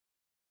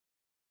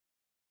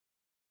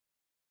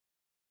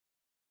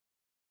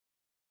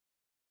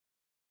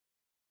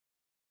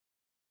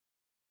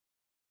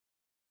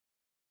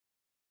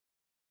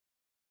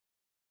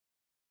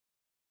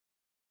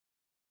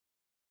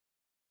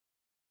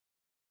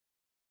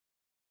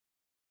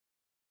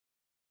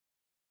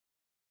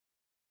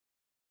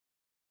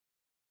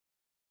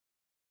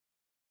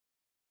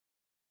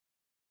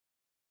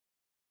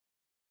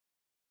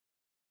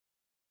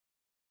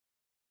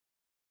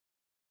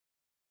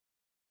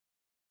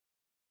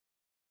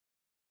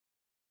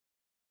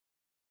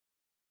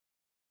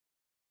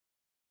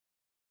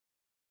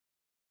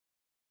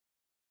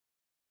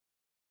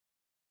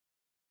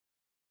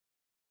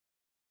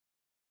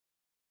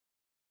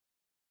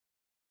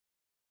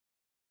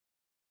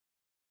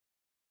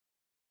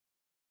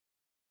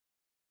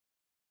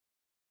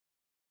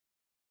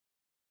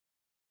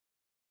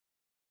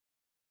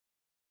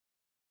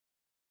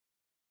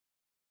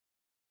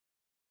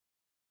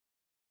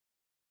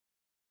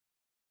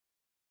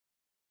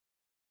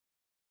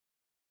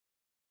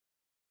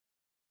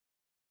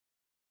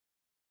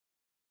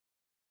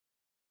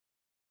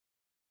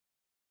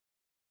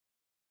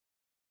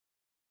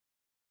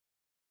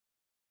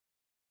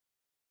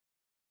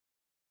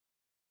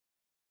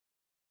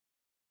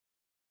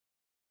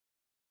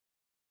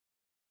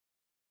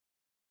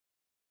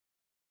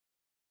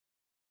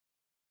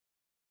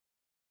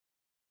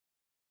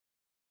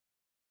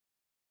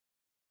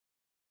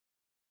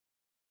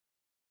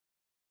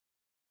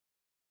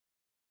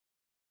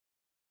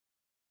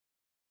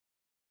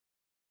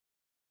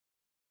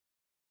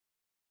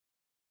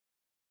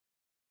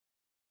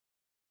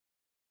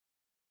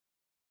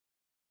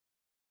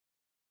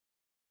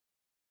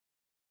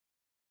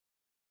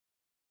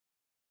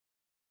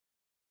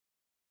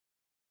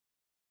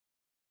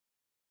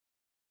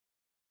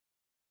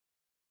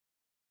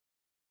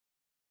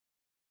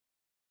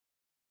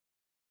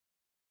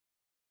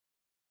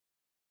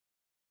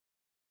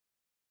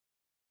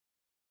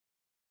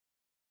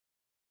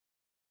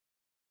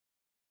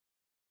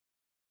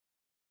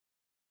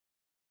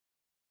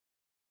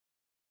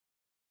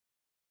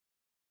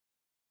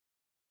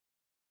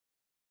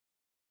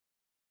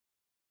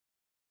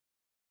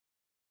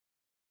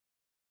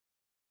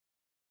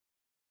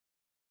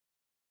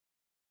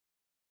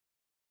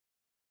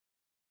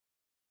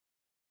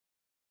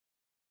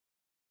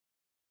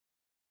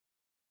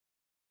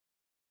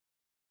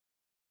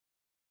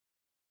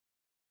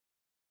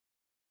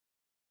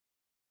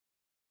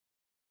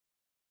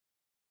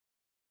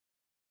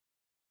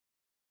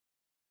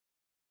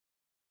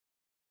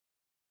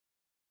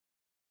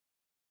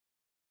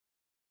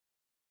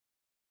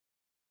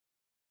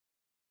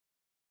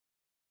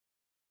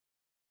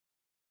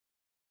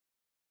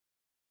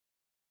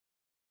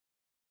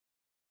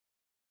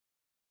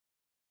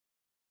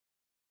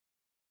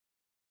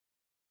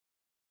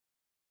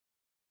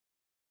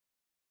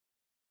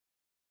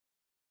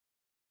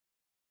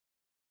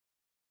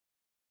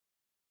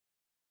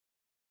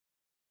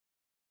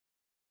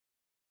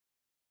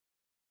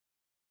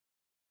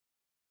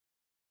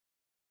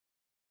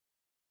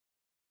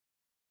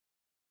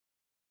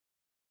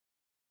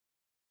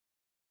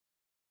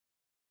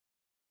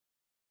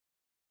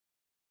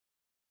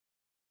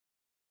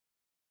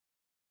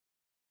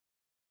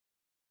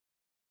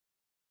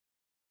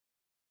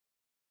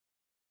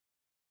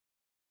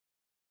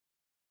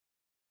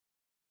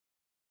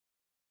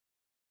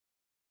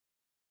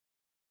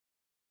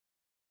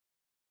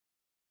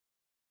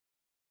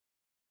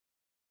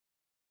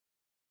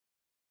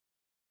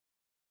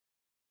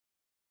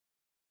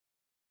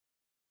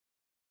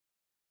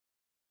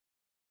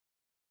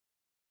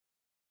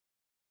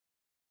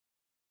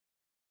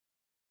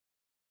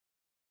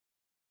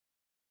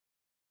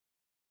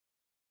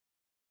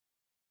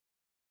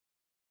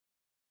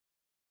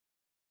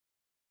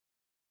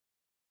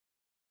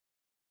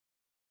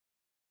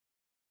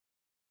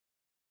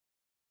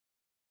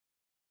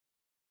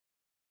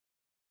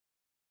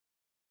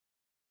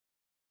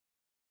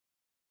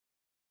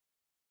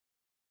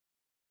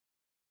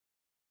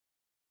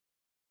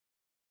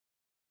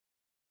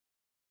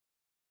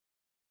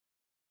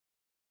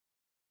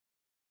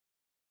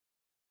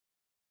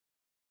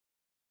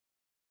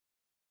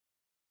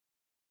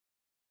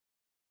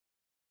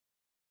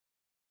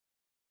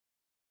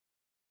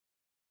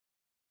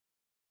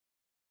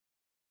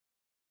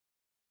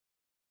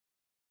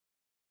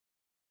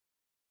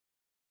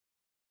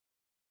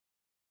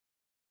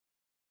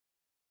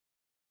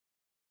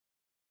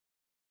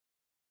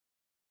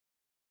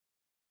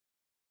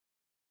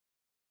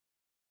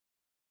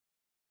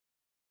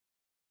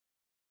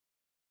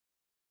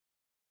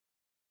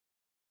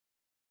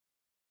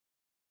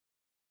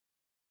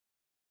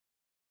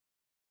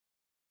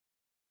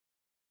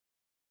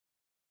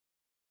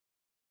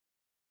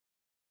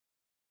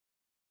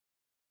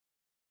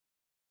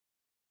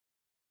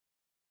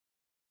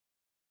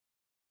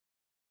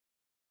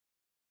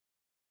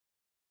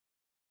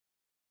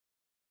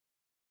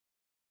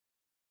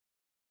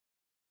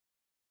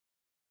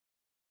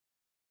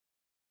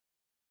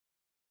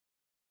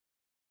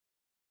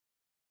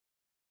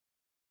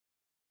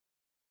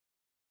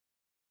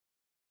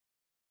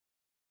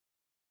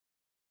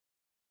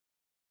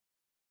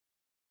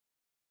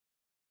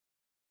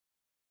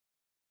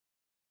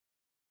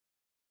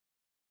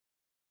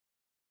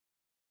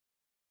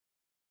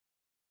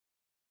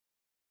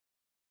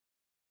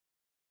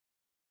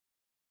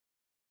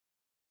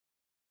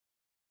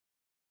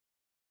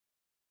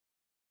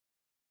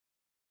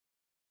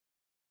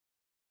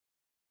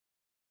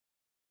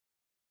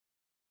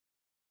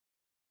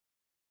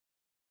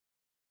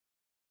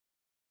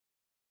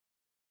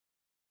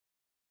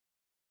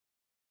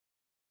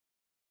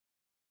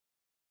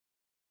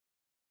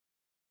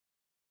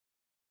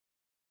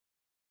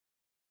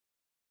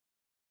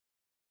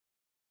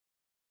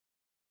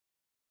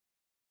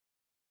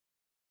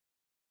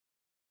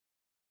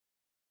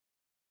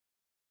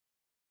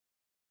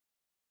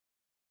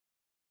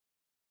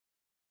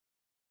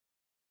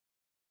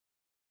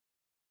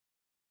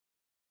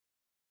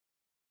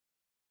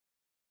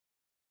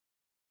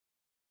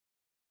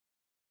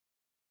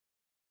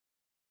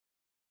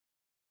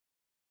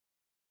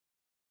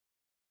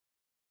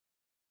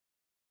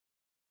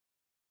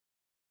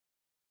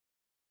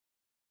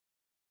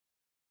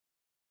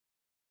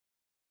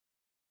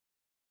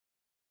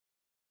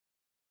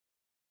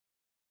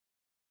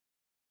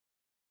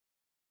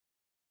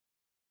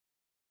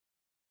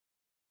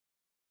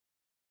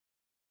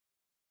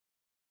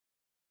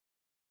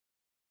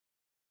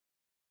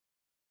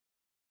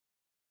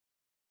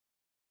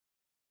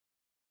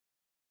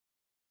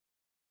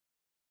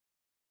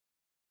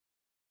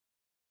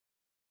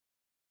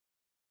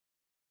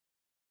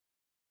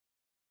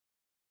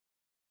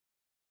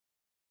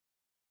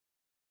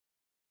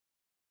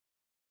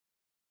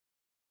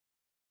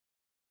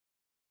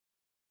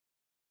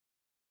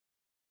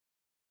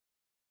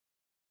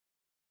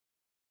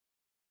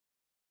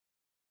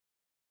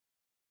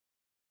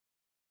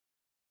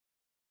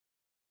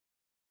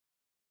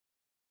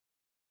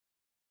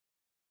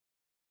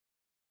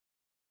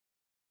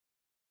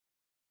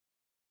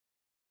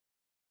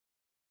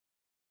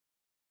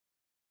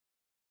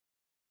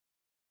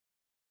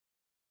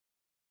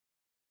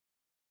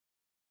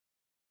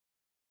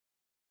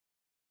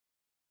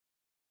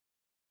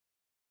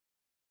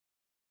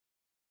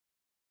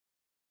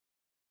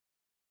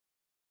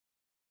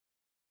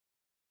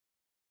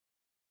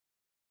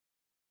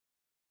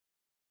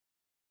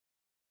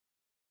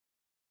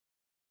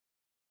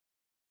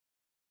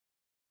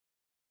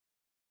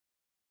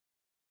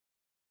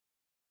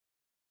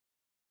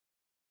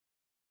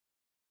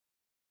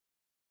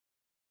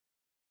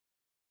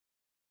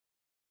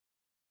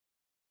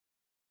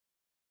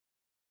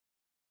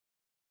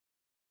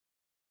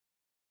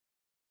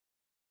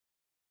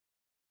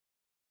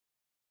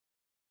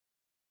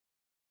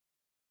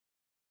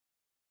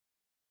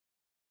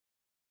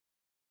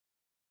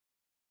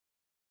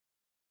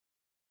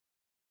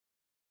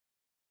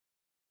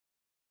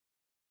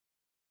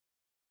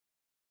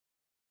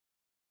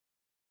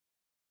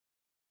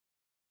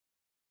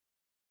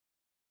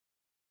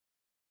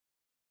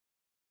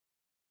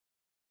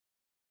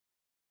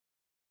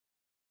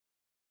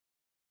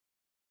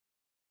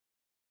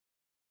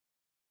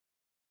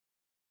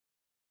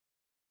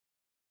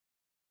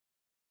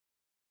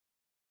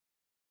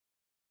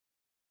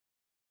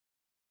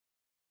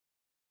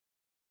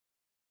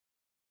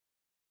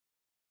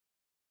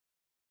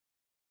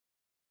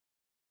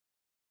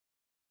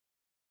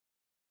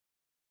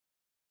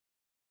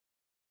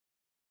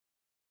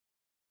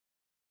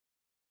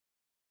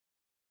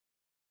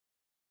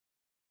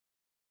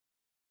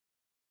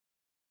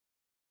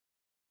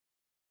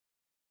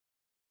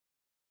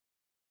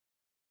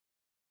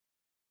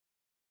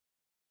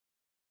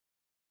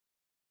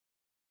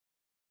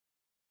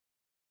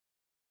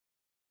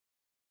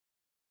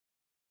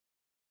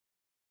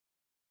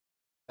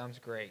Sounds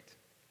great.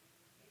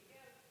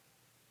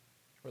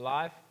 We're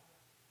live?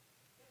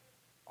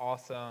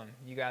 Awesome.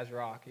 You guys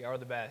rock. You are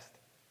the best.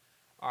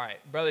 All right.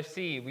 Brother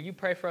C, will you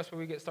pray for us before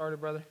we get started,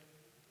 brother?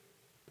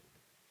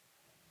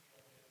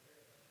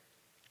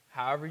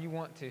 However you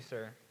want to,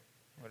 sir.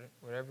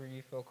 Whatever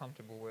you feel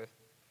comfortable with.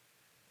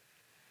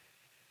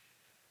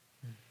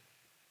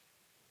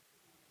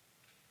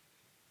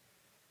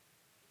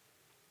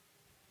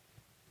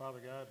 Father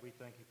God, we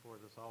thank you for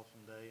this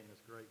awesome day and this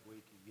great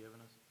week you've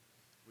given us.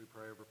 We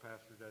pray over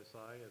Pastor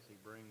Josiah as he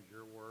brings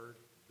your word,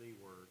 the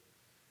word.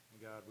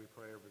 And God, we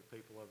pray over the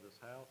people of this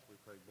house. We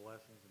pray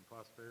blessings and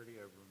prosperity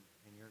over them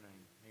in your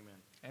name. Amen.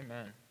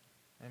 Amen.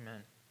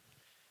 Amen.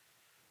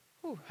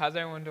 Whew. How's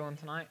everyone doing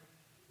tonight?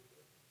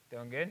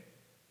 Doing good?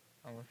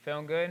 Everyone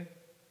feeling good?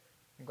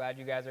 I'm glad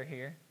you guys are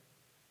here.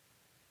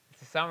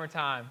 It's the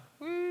summertime.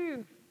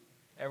 Woo!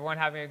 Everyone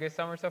having a good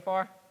summer so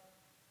far?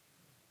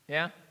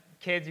 Yeah?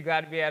 Kids, you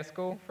glad to be out of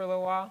school for a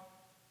little while?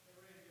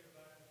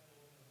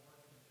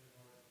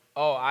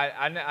 Oh,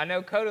 I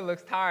know Coda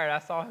looks tired. I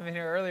saw him in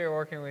here earlier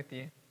working with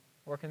you,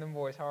 working them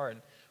boys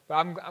hard. But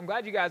I'm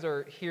glad you guys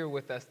are here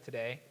with us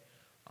today.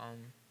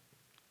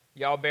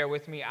 Y'all bear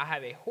with me. I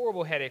have a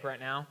horrible headache right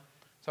now,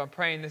 so I'm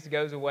praying this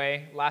goes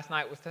away. Last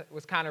night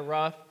was kind of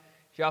rough.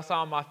 If y'all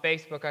saw on my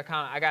Facebook,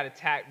 I got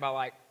attacked by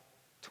like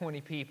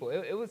 20 people.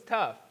 It was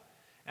tough.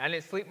 And I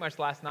didn't sleep much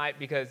last night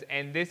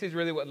and this is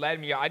really what led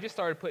me. I just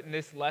started putting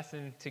this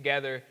lesson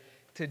together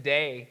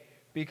today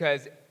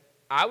because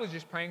I was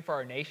just praying for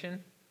our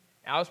nation.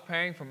 And I was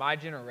praying for my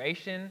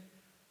generation.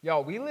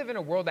 Y'all, we live in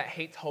a world that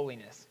hates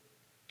holiness.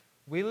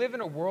 We live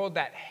in a world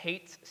that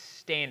hates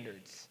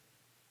standards.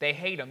 They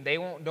hate them. They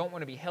don't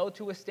want to be held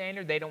to a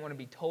standard. They don't want to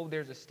be told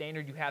there's a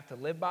standard you have to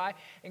live by.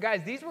 And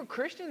guys, these were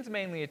Christians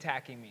mainly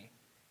attacking me.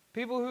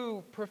 People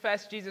who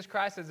profess Jesus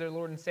Christ as their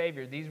Lord and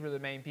Savior. These were the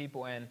main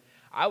people. And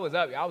I was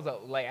up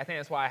late. I think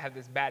that's why I have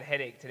this bad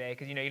headache today,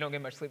 because you don't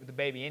get much sleep with the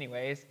baby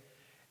anyways.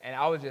 And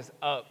I was just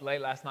up late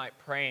last night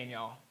praying,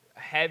 y'all,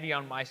 heavy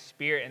on my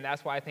spirit, and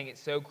that's why I think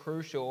it's so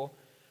crucial.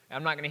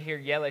 I'm not going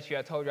to yell at you.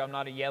 I told you I'm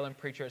not a yelling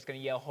preacher that's going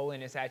to yell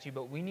holiness at you,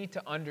 but we need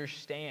to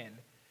understand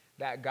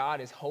that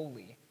God is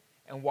holy.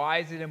 And why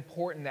is it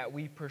important that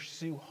we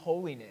pursue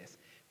holiness?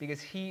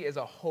 Because he is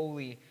a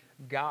holy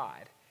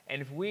God.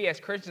 And if we as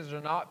Christians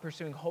are not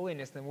pursuing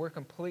holiness, then we're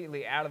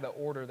completely out of the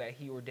order that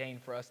he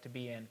ordained for us to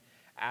be in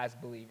as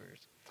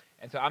believers.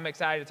 And so I'm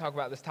excited to talk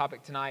about this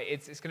topic tonight.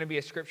 It's going to be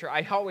a scripture.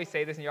 I always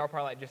say this, and y'all are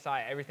probably like,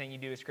 Josiah, everything you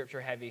do is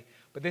scripture heavy.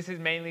 But this is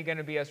mainly going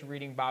to be us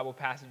reading Bible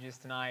passages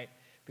tonight,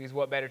 because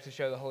what better to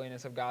show the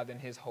holiness of God than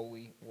his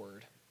holy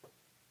word?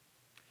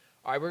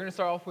 All right, we're going to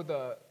start off with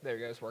there we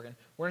go, it's working.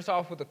 We're going to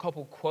start off with a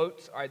couple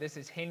quotes. All right, this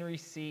is Henry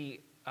C.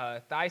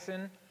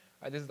 Thyssen. All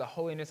right, this is the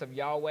holiness of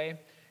Yahweh.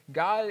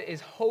 God is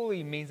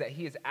holy means that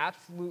he is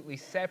absolutely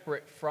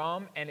separate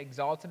from and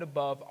exalted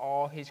above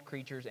all his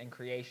creatures and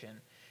creation.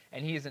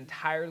 And he is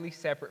entirely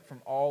separate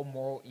from all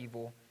moral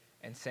evil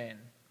and sin.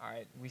 All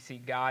right, we see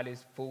God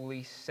is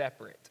fully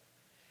separate.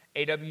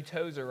 A.W.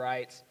 Tozer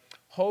writes,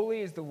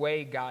 "Holy is the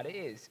way God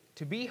is.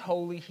 To be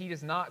holy, he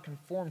does not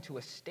conform to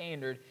a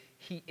standard.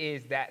 He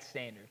is that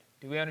standard."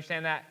 Do we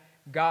understand that?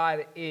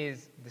 God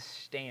is the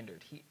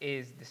standard. He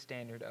is the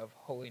standard of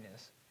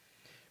holiness.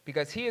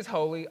 Because he is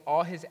holy,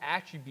 all his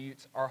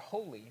attributes are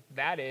holy.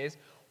 That is,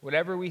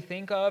 whatever we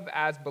think of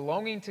as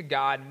belonging to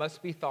God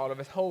must be thought of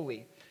as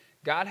holy.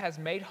 God has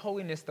made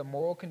holiness the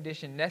moral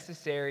condition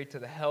necessary to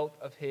the health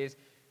of his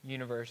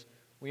universe.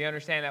 We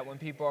understand that when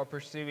people are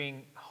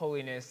pursuing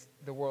holiness,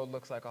 the world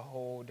looks like a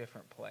whole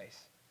different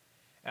place.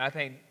 And I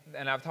think,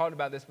 and I've talked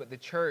about this, but the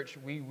church,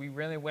 we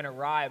really went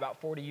awry about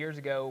 40 years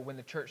ago when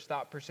the church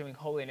stopped pursuing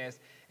holiness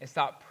and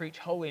stopped preach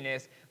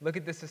holiness. Look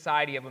at the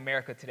society of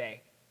America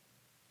today.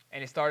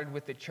 And it started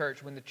with the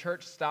church. When the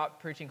church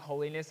stopped preaching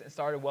holiness and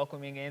started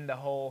welcoming in the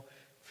whole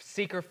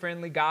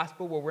seeker-friendly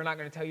gospel where we're not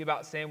going to tell you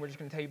about sin, we're just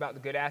going to tell you about the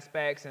good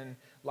aspects, and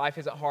life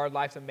isn't hard,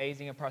 life's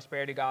amazing, and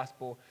prosperity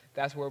gospel,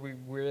 that's where we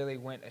really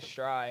went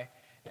astray.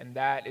 And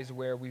that is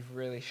where we've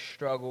really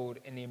struggled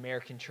in the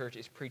American church,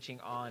 is preaching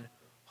on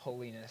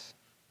holiness.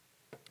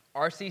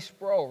 R.C.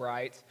 Sproul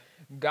writes,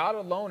 "God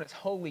alone is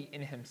holy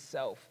in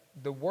himself.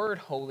 The word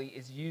holy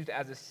is used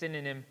as a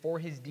synonym for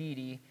his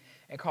deity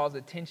and calls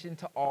attention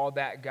to all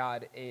that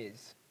God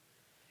is.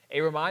 It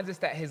reminds us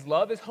that his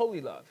love is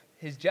holy love.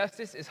 His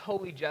justice is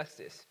holy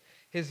justice.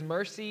 His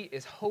mercy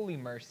is holy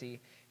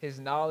mercy. His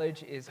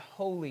knowledge is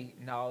holy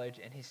knowledge.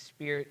 And his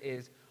spirit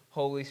is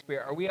Holy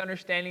Spirit." Are we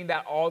understanding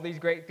that all these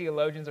great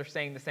theologians are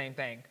saying the same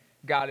thing?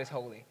 God is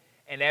holy.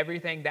 And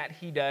everything that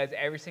he does,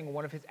 every single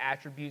one of his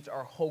attributes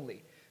are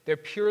holy. They're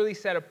purely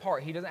set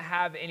apart. He doesn't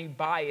have any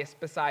bias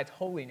besides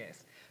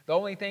holiness. The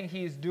only thing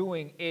he is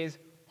doing is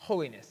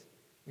holiness.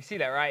 We see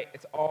that, right?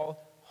 It's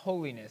all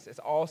holiness. It's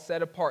all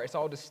set apart. It's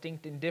all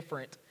distinct and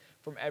different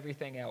from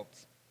everything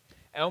else.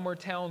 Elmer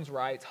Towns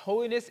writes,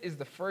 "Holiness is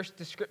the first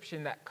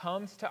description that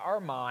comes to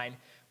our mind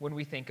when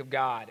we think of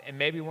God, and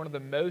maybe one of the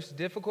most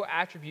difficult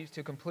attributes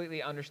to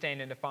completely understand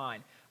and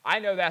define." I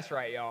know that's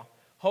right, y'all.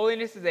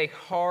 Holiness is a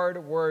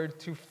hard word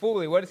to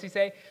fully, what does he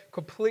say?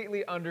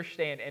 Completely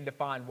understand and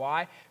define.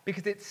 Why?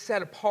 Because it's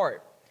set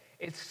apart.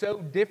 It's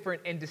so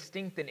different and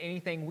distinct than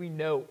anything we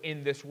know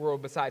in this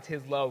world besides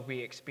his love we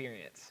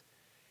experience.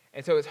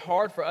 And so it's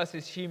hard for us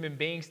as human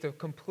beings to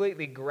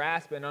completely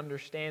grasp and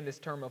understand this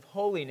term of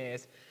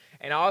holiness.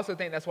 And I also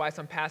think that's why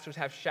some pastors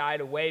have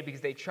shied away, because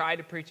they tried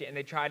to preach it and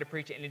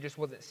it just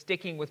wasn't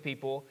sticking with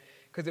people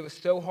because it was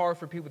so hard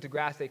for people to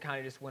grasp, they kind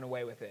of just went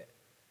away with it.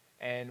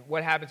 And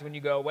what happens when you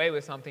go away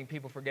with something,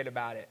 people forget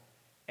about it.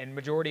 And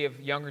majority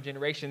of younger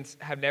generations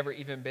have never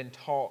even been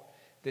taught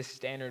this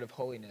standard of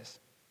holiness.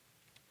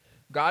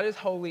 God is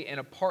holy and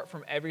apart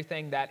from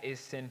everything that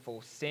is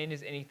sinful. Sin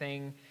is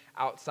anything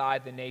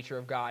outside the nature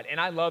of God. And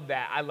I love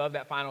that. I love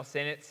that final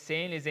sentence.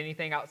 Sin is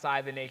anything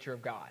outside the nature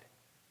of God.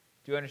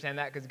 Do you understand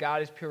that? Because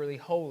God is purely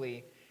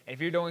holy. And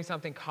if you're doing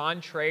something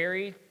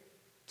contrary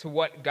to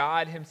what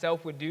God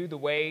himself would do, the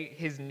way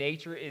his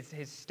nature is,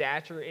 his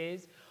stature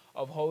is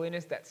of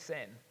holiness, that's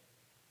sin.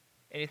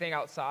 Anything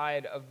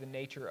outside of the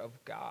nature of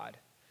God.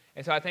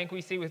 And so I think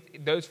we see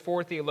with those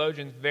four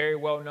theologians, very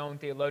well-known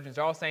theologians,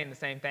 they're all saying the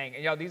same thing.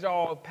 And y'all, these are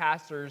all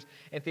pastors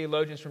and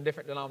theologians from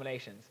different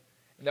denominations.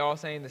 And they're all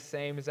saying the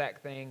same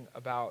exact thing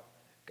about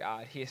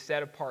God. He is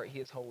set apart.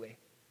 He is holy.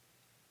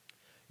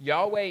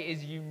 Yahweh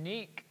is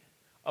unique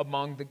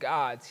among the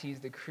gods. He's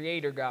the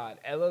creator God,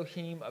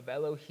 Elohim of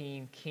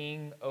Elohim,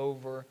 king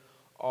over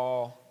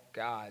all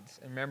gods.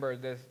 And remember,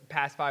 the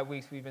past 5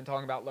 weeks we've been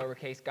talking about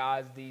lowercase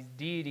gods, these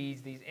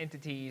deities, these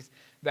entities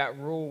that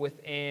rule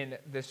within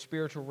the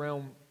spiritual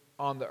realm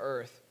on the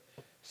earth.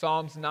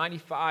 Psalms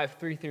 95,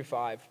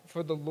 3-5.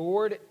 For the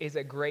Lord is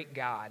a great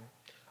God,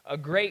 a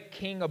great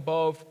king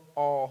above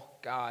all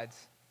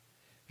gods.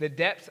 The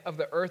depths of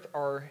the earth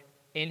are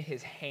in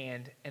his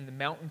hand, and the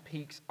mountain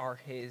peaks are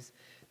his.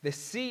 The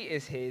sea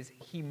is his,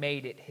 he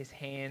made it. His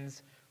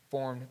hands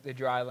formed the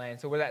dry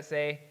land. So what does that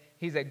say?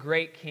 He's a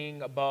great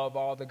king above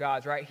all the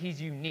gods, right?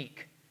 He's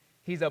unique.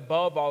 He's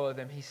above all of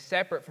them. He's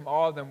separate from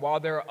all of them. While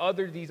there are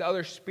these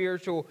other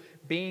spiritual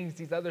beings,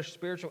 these other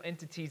spiritual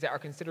entities that are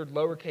considered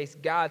lowercase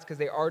gods because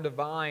they are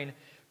divine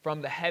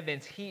from the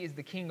heavens, he is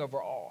the king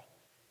over all.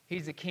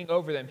 He's the king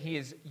over them. He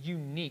is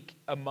unique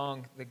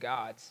among the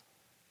gods.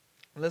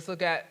 Let's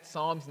look at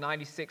Psalms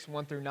 96,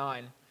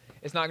 1-9.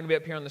 It's not going to be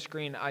up here on the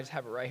screen. I just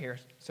have it right here.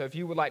 So if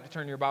you would like to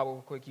turn your Bible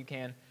real quick, you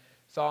can.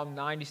 Psalm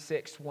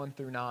 96,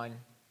 1-9.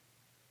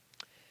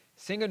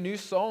 Sing a new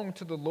song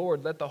to the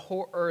Lord. Let the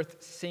whole earth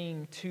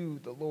sing to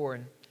the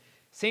Lord.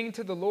 Sing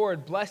to the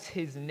Lord. Bless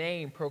his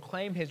name.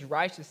 Proclaim his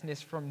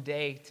righteousness from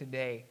day to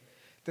day.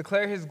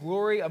 Declare his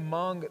glory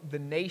among the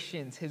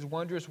nations, his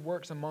wondrous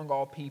works among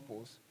all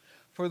peoples.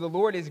 For the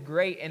Lord is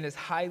great and is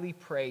highly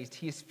praised.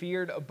 He is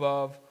feared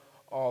above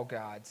all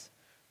gods.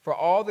 For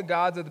all the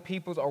gods of the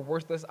peoples are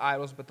worthless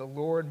idols, but the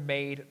Lord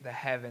made the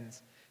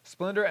heavens.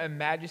 Splendor and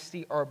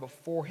majesty are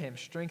before him.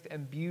 Strength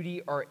and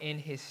beauty are in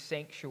his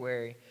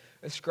sanctuary.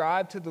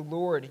 Ascribe to the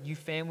Lord, you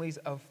families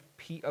of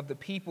the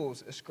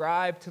peoples.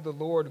 Ascribe to the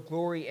Lord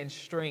glory and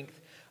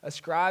strength.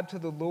 Ascribe to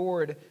the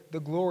Lord the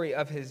glory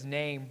of his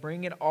name.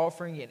 Bring an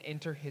offering and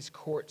enter his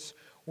courts.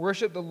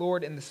 Worship the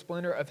Lord in the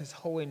splendor of his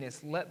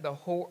holiness. Let the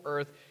whole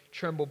earth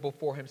tremble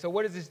before him. So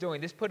what is this doing?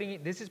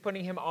 This is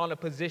putting him on a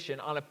position,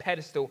 on a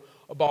pedestal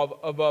above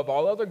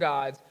all other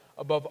gods,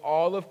 above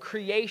all of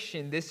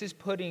creation. This is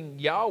putting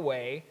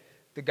Yahweh,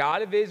 the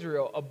God of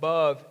Israel,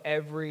 above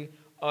every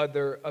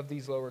other of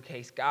these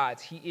lowercase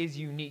gods. He is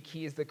unique.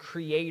 He is the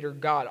creator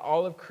God.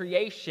 All of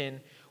creation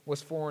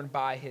was formed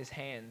by his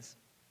hands.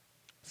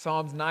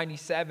 Psalms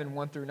 97,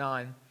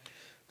 1-9.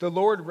 The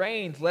Lord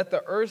reigns. Let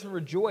the earth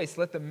rejoice.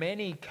 Let the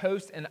many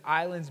coasts and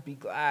islands be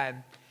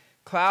glad.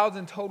 Clouds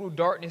and total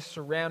darkness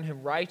surround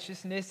him.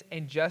 Righteousness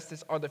and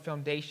justice are the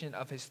foundation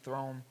of his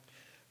throne.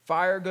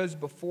 Fire goes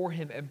before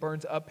him and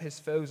burns up his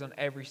foes on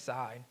every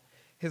side.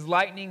 His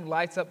lightning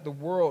lights up the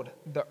world.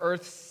 The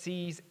earth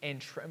sees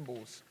and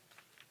trembles.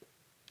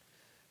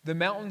 The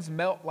mountains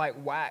melt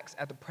like wax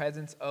at the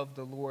presence of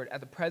the Lord, at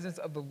the presence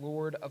of the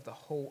Lord of the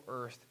whole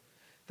earth.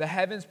 The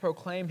heavens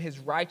proclaim his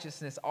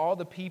righteousness. All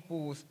the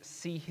peoples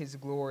see his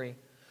glory.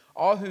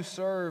 All who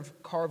serve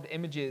carved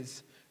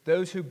images,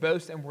 those who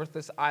boast in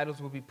worthless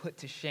idols will be put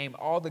to shame.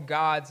 All the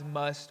gods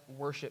must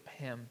worship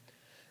him.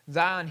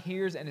 Zion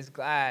hears and is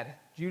glad.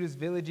 Judah's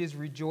villages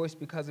rejoice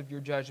because of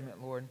your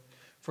judgment, Lord.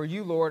 For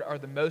you, Lord, are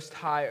the most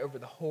high over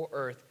the whole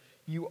earth.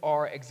 You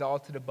are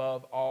exalted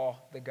above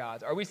all the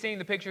gods. Are we seeing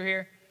the picture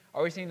here?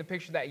 Are we seeing the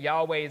picture that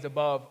Yahweh is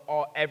above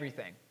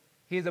everything?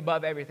 He is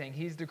above everything.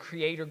 He's the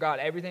creator God.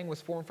 Everything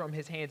was formed from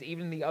his hands,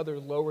 even the other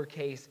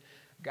lowercase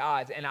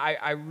gods. And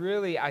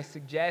I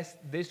suggest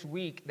this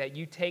week that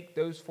you take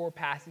those four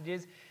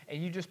passages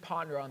and you just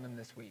ponder on them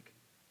this week.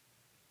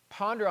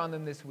 Ponder on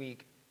them this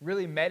week.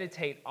 Really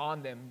meditate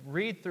on them.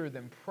 Read through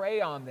them. Pray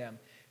on them.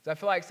 Because I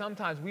feel like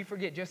sometimes we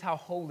forget just how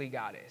holy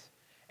God is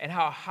and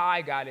how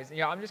high God is.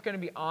 And I'm just going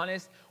to be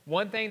honest.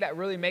 One thing that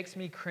really makes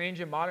me cringe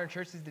in modern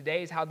churches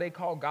today is how they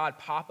call God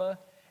Papa.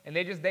 And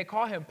they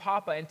call him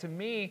Papa. And to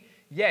me,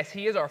 yes,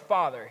 he is our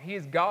Father. He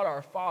is God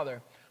our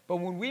Father. But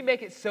when we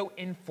make it so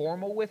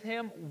informal with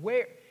him,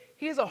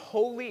 he is a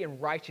holy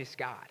and righteous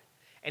God.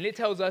 And it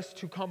tells us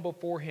to come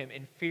before him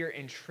in fear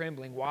and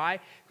trembling. Why?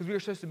 Because we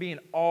are supposed to be in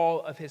awe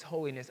of his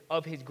holiness,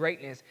 of his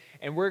greatness.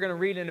 And we're going to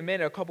read in a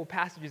minute a couple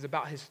passages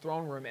about his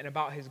throne room and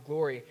about his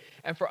glory.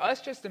 And for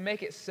us just to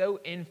make it so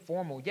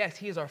informal, yes,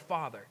 he is our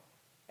Father.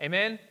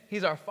 Amen?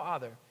 He's our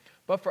Father.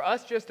 But for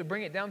us just to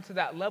bring it down to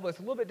that level, it's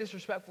a little bit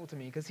disrespectful to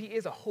me because he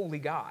is a holy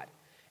God.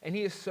 And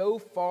he is so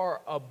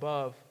far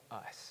above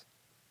us.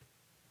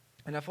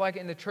 And I feel like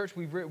in the church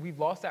we've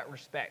lost that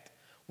respect.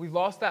 We've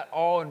lost that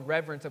awe and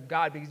reverence of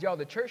God because, y'all,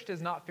 the church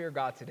does not fear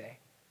God today.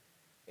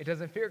 It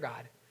doesn't fear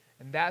God.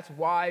 And that's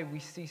why we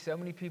see so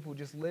many people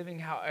just living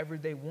however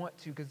they want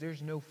to because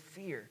there's no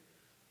fear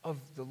of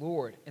the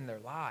Lord in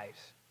their lives.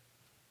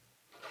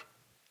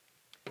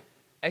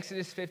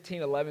 Exodus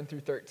 15, 11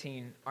 through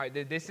 13. All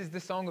right, this is the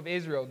song of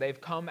Israel.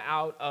 They've come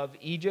out of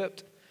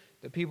Egypt.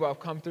 The people have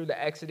come through the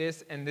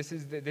Exodus, and this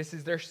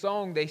is their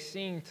song they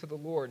sing to the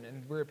Lord.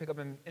 And we're going to pick up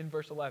in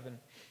verse 11.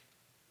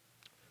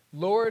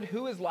 Lord,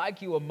 who is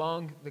like you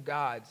among the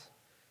gods?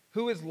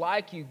 Who is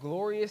like you,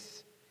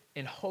 glorious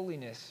in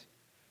holiness,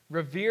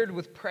 revered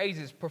with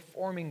praises,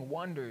 performing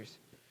wonders?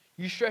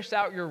 You stretched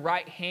out your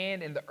right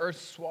hand, and the earth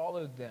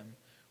swallowed them.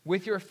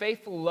 With your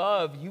faithful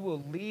love, you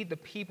will lead the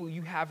people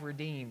you have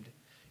redeemed.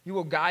 You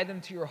will guide them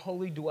to your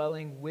holy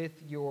dwelling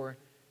with your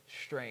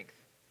strength.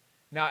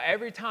 Now,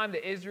 every time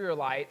the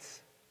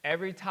Israelites,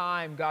 every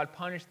time God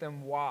punished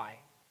them, why?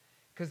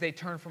 Because they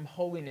turned from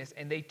holiness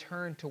and they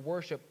turned to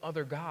worship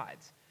other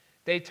gods.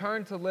 They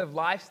turned to live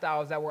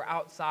lifestyles that were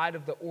outside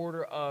of the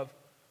order of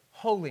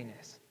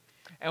holiness.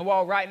 And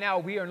while right now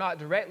we are not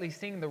directly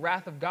seeing the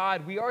wrath of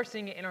God, we are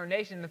seeing it in our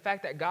nation, the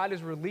fact that God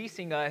is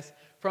releasing us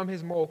from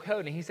his moral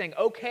code. And he's saying,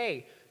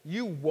 okay,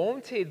 you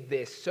wanted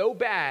this so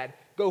bad,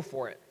 go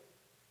for it.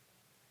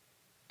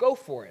 Go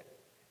for it.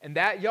 And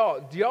that,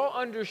 y'all, do y'all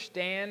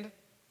understand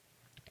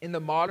in the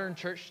modern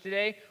church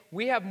today,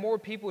 we have more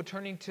people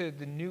turning to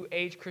the New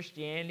Age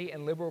Christianity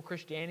and liberal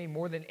Christianity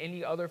more than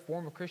any other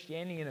form of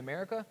Christianity in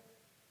America?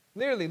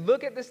 Literally,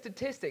 look at the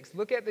statistics.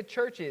 Look at the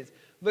churches.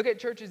 Look at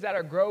churches that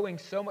are growing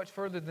so much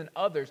further than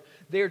others.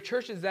 They are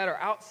churches that are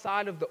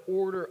outside of the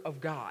order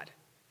of God.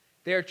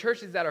 They are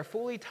churches that are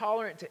fully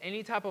tolerant to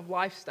any type of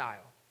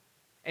lifestyle.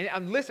 And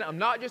I'm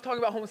not just talking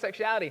about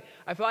homosexuality.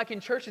 I feel like in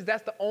churches,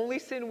 that's the only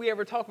sin we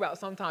ever talk about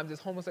sometimes is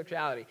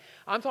homosexuality.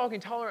 I'm talking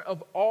tolerant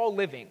of all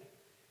living.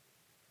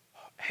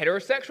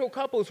 Heterosexual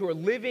couples who are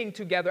living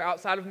together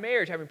outside of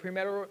marriage, having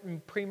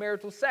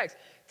premarital sex,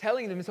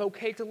 telling them it's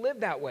okay to live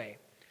that way.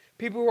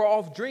 People who are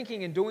off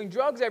drinking and doing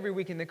drugs every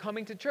week and they're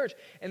coming to church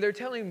and they're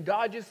telling them,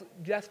 God,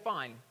 that's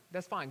fine.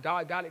 That's fine.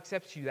 God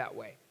accepts you that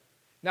way.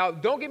 Now,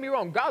 don't get me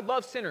wrong. God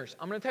loves sinners.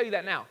 I'm going to tell you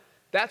that now.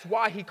 That's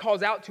why he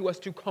calls out to us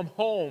to come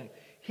home.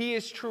 He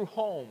is true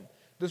home.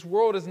 This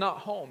world is not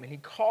home, and he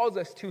calls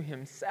us to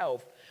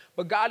himself.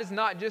 But God is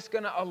not just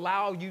going to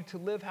allow you to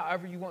live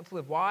however you want to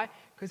live. Why?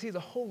 Because he's a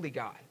holy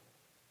God.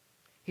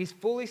 He's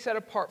fully set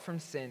apart from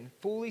sin,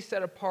 fully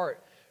set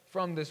apart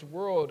from this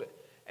world.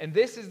 And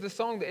this is the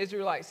song the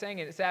Israelites sang,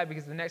 and it's sad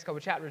because the next couple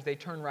of chapters they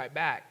turn right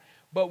back.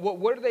 But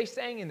what are they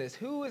saying in this?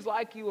 Who is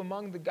like you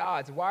among the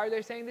gods? Why are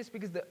they saying this?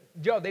 Because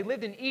they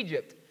lived in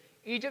Egypt.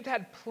 Egypt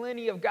had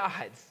plenty of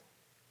gods.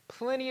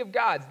 Plenty of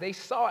gods. They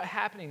saw it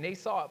happening. They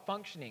saw it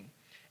functioning.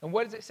 And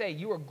what does it say?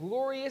 You are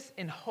glorious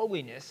in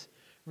holiness,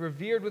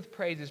 revered with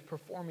praises,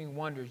 performing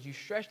wonders. You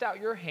stretched out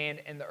your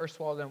hand and the earth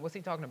swallowed them. What's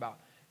he talking about?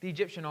 The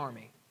Egyptian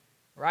army,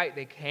 right?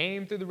 They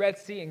came through the Red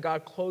Sea and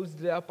God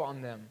closed it up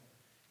on them.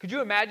 Could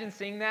you imagine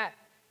seeing that?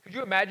 Could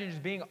you imagine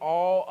just being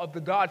all of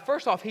the God?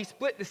 First off, he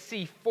split the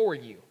sea for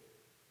you.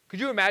 Could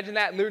you imagine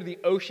that? Literally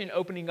the ocean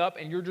opening up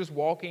and you're just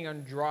walking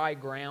on dry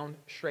ground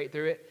straight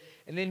through it.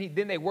 And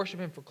then they worship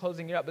him for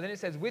closing it up. But then it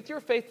says, with your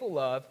faithful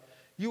love,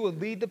 you will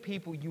lead the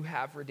people you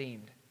have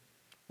redeemed.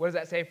 What does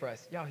that say for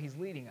us? Y'all, he's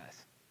leading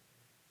us.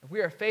 If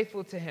we are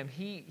faithful to him,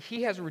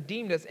 he has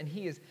redeemed us and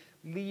he is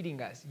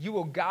leading us. You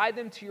will guide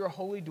them to your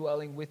holy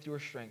dwelling with your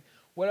strength.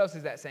 What else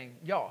is that saying?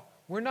 Y'all,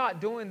 we're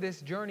not doing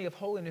this journey of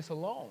holiness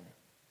alone.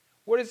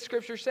 What does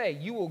Scripture say?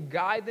 You will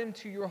guide them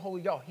to your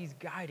holy. Y'all, he's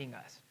guiding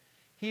us.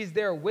 He's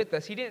there with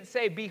us. He didn't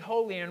say, be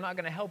holy and I'm not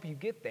going to help you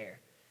get there.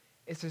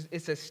 It's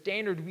a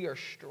standard we are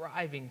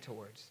striving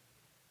towards.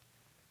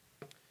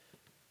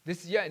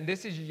 This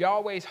is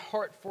Yahweh's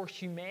heart for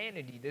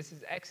humanity. This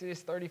is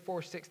Exodus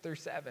 34, 6 through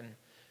 7.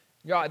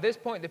 Y'all, at this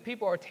point, the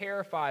people are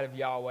terrified of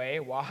Yahweh.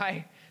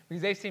 Why?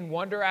 Because they've seen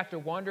wonder after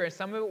wonder, and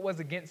some of it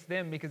was against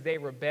them because they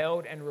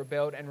rebelled and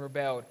rebelled and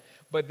rebelled.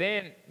 But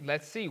then,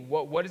 let's see,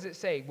 what does it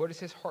say? What is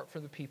his heart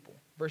for the people?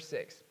 Verse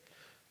 6.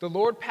 The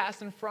Lord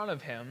passed in front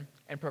of him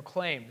and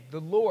proclaimed, the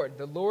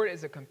Lord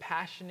is a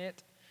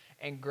compassionate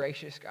and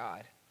gracious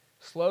God,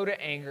 slow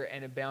to anger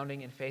and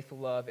abounding in faithful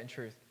love and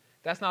truth.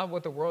 That's not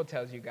what the world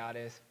tells you God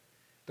is.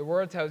 The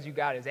world tells you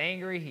God is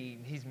angry.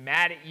 He's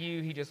mad at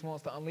you. He just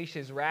wants to unleash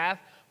his wrath.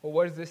 But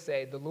what does this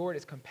say? The Lord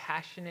is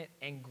compassionate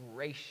and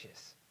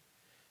gracious,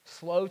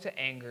 slow to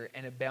anger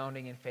and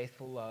abounding in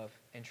faithful love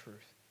and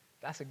truth.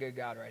 That's a good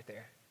God right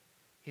there.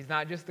 He's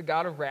not just the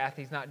God of wrath.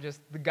 He's not just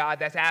the God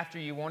that's after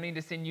you, wanting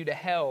to send you to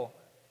hell.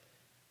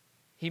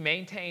 He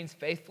maintains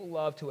faithful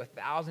love to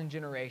 1,000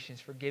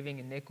 generations, forgiving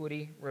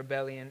iniquity,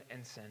 rebellion,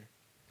 and sin.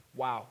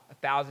 Wow,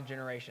 1,000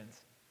 generations.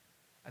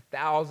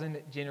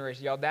 1,000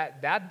 generations. Y'all,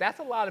 that's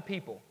a lot of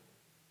people.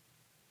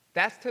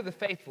 That's to the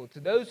faithful. To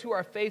those who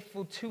are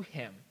faithful to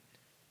him,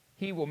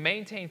 he will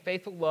maintain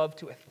faithful love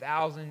to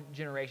 1,000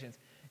 generations.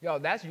 Y'all,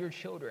 that's your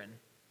children.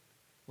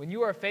 When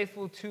you are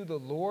faithful to the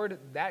Lord,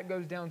 that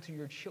goes down to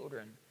your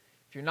children.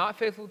 If you're not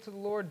faithful to the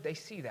Lord, they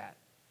see that.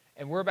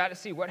 And we're about to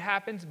see what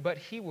happens, but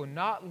he will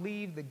not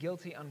leave the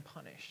guilty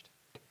unpunished.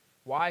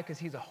 Why? Because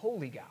he's a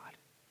holy God.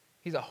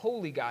 He's a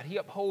holy God. He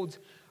upholds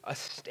a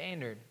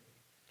standard,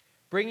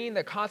 bringing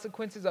the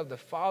consequences of the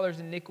father's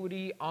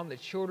iniquity on the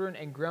children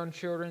and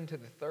grandchildren to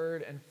the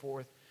third and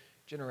fourth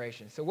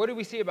generation. So what do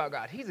we see about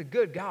God? He's a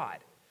good God,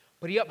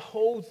 but he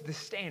upholds the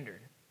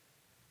standard.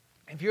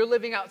 If you're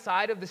living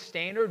outside of the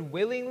standard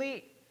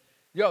willingly,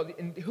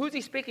 who's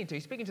he speaking to?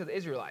 He's speaking to the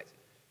Israelites.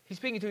 He's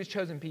speaking to his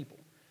chosen people.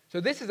 So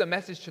this is a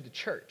message to the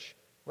church,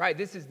 right?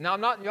 This is now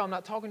I'm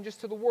not talking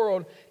just to the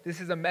world. This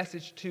is a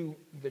message to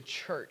the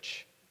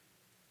church.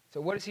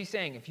 So what is he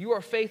saying? If you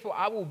are faithful,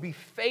 I will be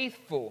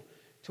faithful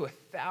to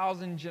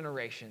 1,000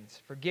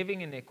 generations,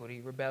 forgiving iniquity,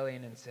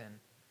 rebellion, and sin.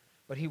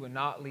 But he will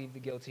not leave the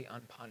guilty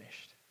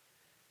unpunished.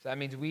 So that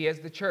means we as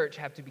the church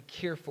have to be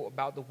careful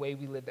about the way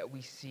we live, that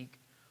we seek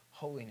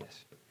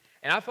holiness.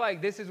 And I feel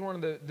like this is one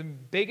of the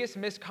biggest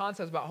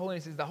misconceptions about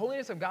holiness is the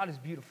holiness of God is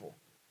beautiful.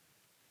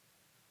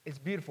 It's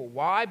beautiful.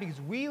 Why?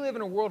 Because we live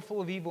in a world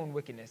full of evil and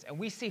wickedness, and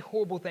we see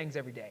horrible things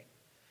every day.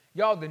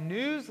 Y'all, the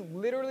news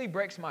literally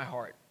breaks my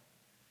heart.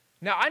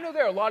 Now, I know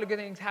there are a lot of good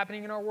things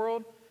happening in our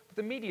world, but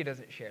the media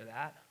doesn't share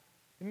that.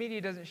 The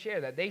media doesn't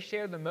share that. They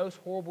share the most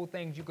horrible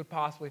things you could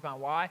possibly find.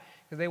 Why?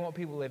 Because they want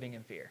people living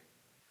in fear.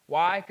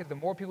 Why? Because the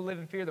more people live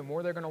in fear, the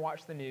more they're going to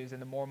watch the news,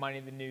 and the more money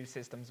the news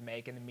systems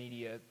make, and the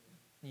media,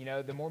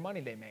 the more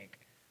money they make.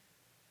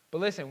 But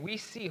listen, we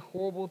see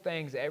horrible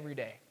things every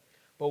day.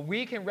 But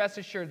we can rest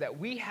assured that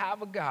we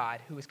have a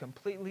God who is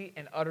completely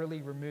and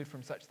utterly removed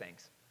from such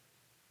things.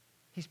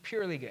 He's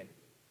purely good.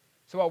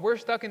 So while we're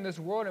stuck in this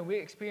world and we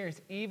experience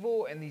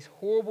evil and these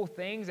horrible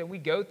things and we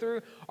go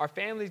through, our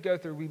families go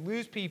through, we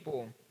lose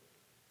people,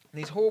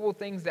 these horrible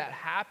things that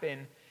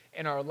happen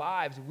in our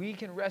lives, we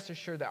can rest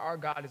assured that our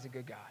God is a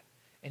good God.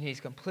 And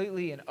he's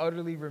completely and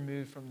utterly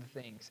removed from the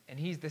things. And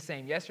he's the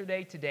same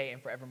yesterday, today,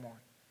 and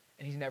forevermore.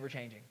 And he's never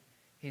changing.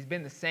 He's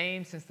been the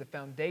same since the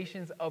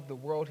foundations of the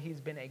world.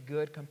 He's been a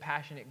good,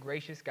 compassionate,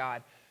 gracious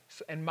God.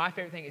 And my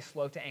favorite thing is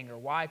slow to anger.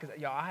 Why?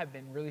 Because, I have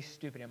been really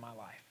stupid in my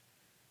life.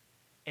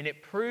 And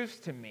it proves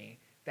to me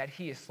that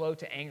he is slow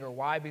to anger.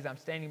 Why? Because I'm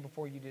standing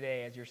before you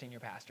today as your senior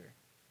pastor.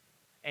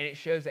 And it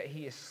shows that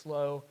he is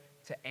slow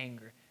to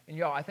anger.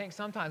 And I think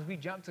sometimes we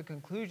jump to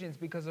conclusions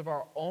because of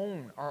our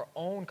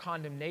own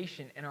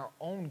condemnation and our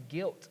own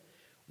guilt.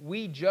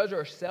 We judge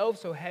ourselves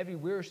so heavy,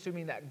 we're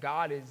assuming that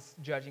God is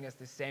judging us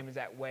the same as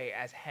that way,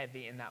 as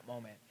heavy in that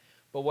moment.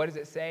 But what does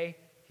it say?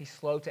 He's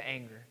slow to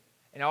anger.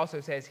 And it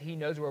also says he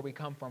knows where we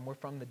come from. We're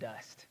from the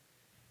dust.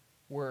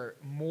 We're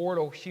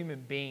mortal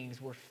human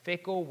beings. We're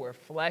fickle. We're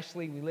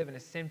fleshly. We live in a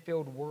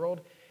sin-filled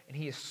world. And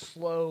he is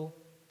slow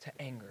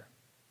to anger.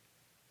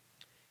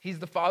 He's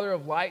the Father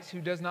of lights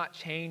who does not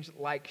change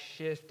like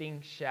shifting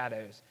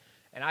shadows.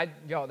 And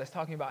that's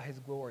talking about his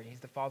glory.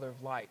 He's the Father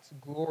of lights.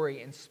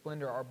 Glory and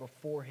splendor are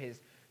before his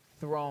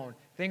throne.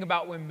 Think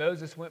about when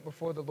Moses went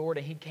before the Lord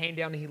and he came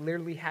down and he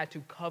literally had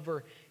to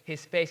cover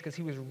his face because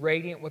he was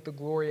radiant with the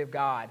glory of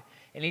God.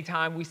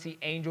 Anytime we see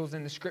angels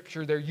in the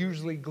scripture, they're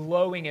usually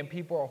glowing and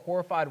people are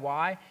horrified.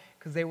 Why?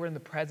 Because they were in the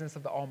presence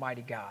of the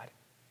Almighty God.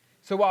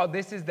 So while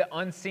this is the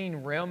unseen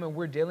realm and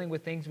we're dealing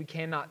with things we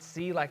cannot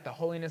see, like the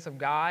holiness of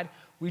God,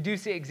 we do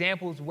see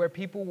examples where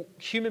people,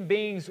 human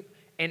beings,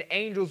 and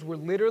angels were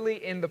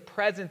literally in the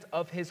presence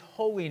of his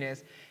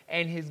holiness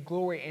and his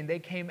glory, and they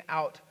came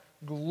out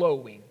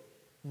glowing,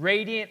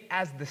 radiant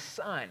as the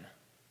sun.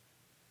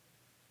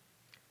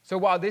 So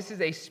while this is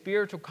a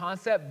spiritual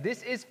concept,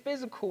 this is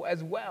physical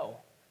as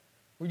well,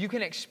 where you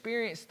can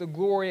experience the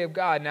glory of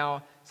God.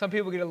 Now, some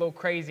people get a little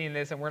crazy in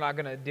this, and we're not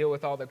going to deal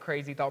with all the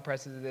crazy thought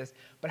processes of this,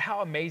 but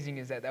how amazing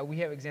is that we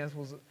have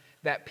examples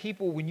that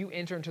people, when you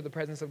enter into the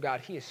presence of God,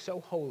 he is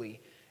so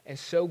holy and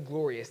so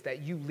glorious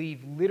that you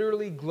leave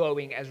literally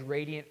glowing as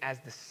radiant as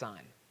the sun.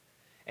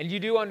 And you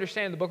do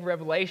understand the book of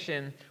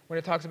Revelation, when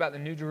it talks about the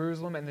new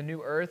Jerusalem and the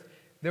new earth,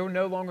 there will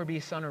no longer be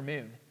sun or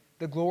moon.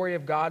 The glory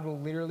of God will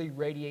literally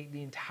radiate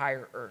the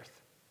entire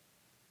earth.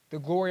 The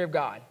glory of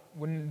God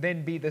will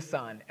then be the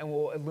sun and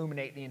will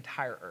illuminate the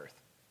entire earth.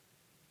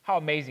 How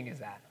amazing is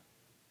that?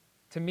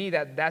 To me,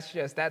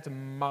 that's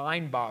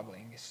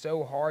mind-boggling. It's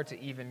so hard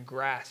to even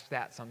grasp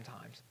that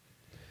sometimes.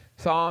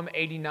 Psalm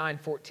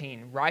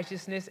 89:14,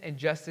 righteousness and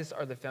justice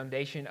are the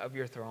foundation of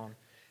your throne.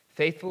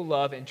 Faithful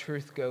love and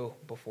truth go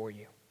before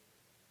you.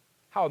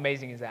 How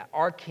amazing is that?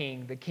 Our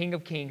King, the King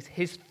of Kings,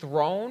 his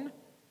throne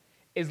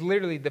is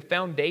literally, the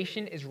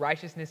foundation is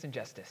righteousness and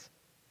justice.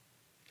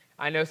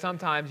 I know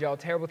sometimes, y'all,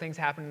 terrible things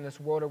happen in this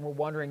world, and we're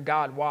wondering,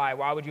 God, why?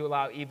 Why would you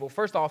allow evil?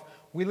 First off,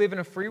 we live in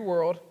a free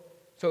world,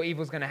 so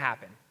evil's going to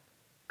happen.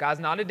 God's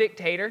not a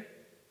dictator.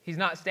 He's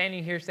not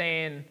standing here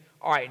saying,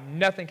 all right,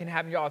 nothing can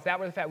happen. Y'all, if that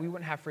were the fact, we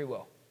wouldn't have free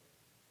will.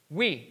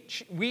 We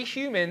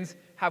humans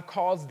have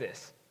caused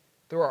this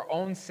through our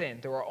own sin,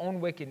 through our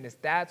own wickedness.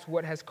 That's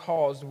what has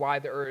caused why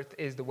the earth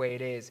is the way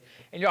it is.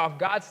 And y'all, if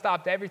God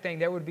stopped everything,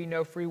 there would be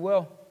no free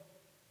will.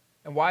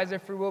 And why is there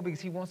free will?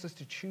 Because he wants us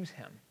to choose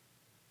him.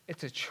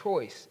 It's a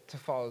choice to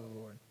follow the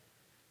Lord.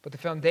 But the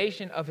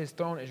foundation of his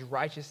throne is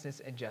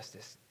righteousness and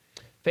justice.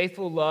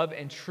 Faithful love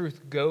and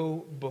truth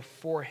go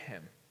before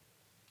him.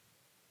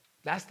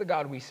 That's the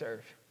God we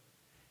serve.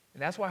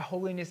 And that's why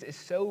holiness is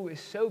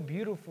so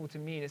beautiful to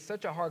me. And it's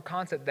such a hard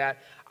concept that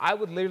I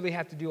would literally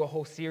have to do a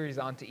whole series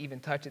on to even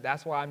touch it.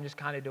 That's why I'm just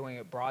kind of doing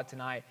it broad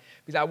tonight.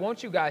 Because I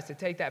want you guys to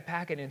take that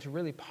packet and to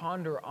really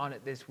ponder on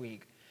it this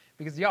week.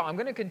 Because, y'all, I'm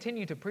going to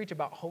continue to preach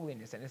about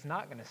holiness, and it's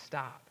not going to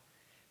stop.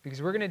 Because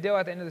we're going to deal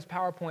at the end of this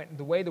PowerPoint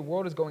the way the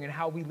world is going and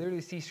how we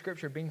literally see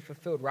Scripture being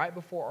fulfilled right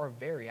before our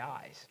very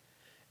eyes.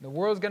 And the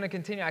world's going to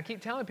continue. I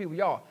keep telling people,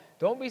 y'all,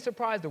 don't be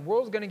surprised. The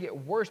world's going to get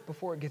worse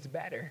before it gets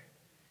better.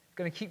 It's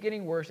going to keep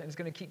getting worse, and it's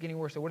going to keep getting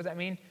worse. So what does that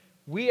mean?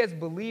 We as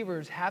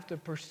believers have to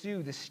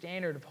pursue the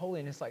standard of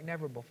holiness like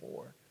never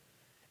before.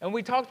 And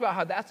we talked about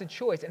how that's a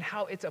choice and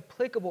how it's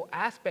applicable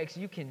aspects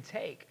you can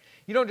take.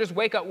 You don't just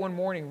wake up one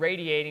morning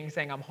radiating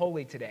saying, I'm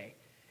holy today.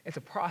 It's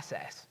a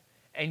process,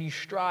 and you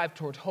strive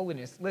towards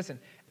holiness. Listen,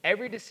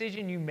 every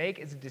decision you make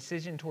is a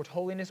decision towards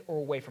holiness or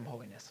away from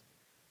holiness.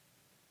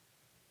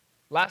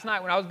 Last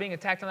night when I was being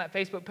attacked on that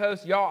Facebook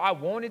post, y'all, I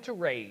wanted to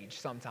rage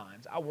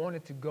sometimes. I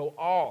wanted to go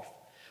off.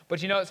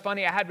 But you know, it's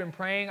funny, I had been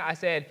praying. I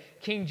said,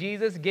 King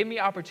Jesus, give me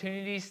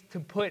opportunities to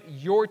put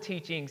your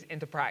teachings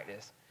into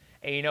practice.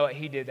 And you know what?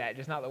 He did that,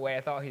 just not the way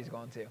I thought he was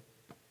going to.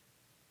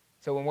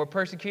 So when we're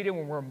persecuted,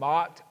 when we're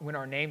mocked, when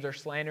our names are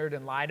slandered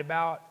and lied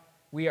about,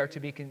 we are to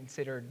be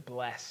considered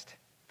blessed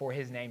for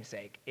his name's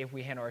sake if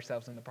we handle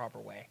ourselves in the proper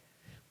way.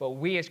 But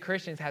we as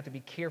Christians have to be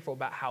careful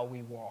about how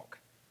we walk.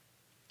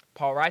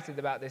 Paul writes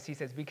about this. He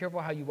says, be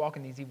careful how you walk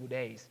in these evil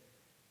days.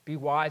 Be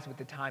wise with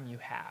the time you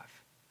have.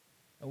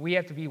 And we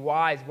have to be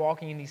wise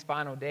walking in these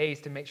final days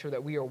to make sure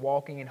that we are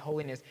walking in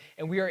holiness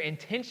and we are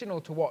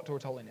intentional to walk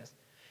towards holiness.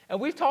 And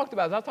we've talked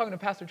about this. I was talking to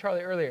Pastor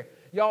Charlie earlier.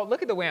 Y'all,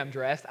 look at the way I'm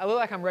dressed. I look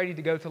like I'm ready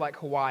to go to like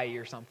Hawaii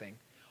or something.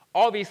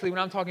 Obviously, when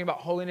I'm talking about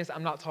holiness,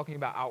 I'm not talking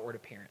about outward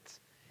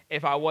appearance.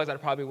 If I was, I'd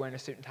probably be wearing a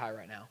suit and tie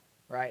right now,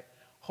 right?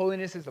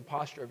 Holiness is the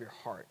posture of your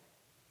heart.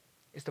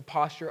 It's the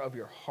posture of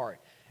your heart.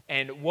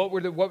 And what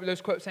were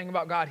those quotes saying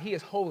about God? He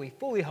is holy,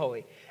 fully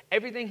holy.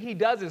 Everything he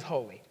does is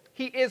holy.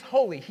 He is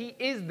holy. He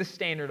is the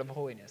standard of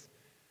holiness.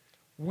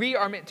 We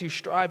are meant to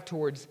strive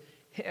towards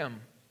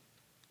him.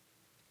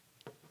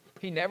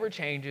 He never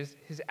changes.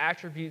 His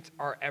attributes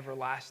are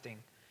everlasting.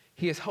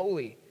 He is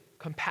holy,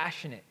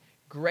 compassionate,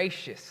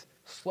 gracious,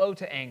 slow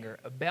to anger,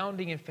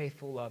 abounding in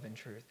faithful love and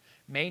truth,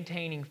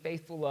 maintaining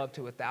faithful love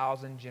to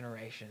 1,000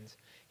 generations.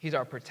 He's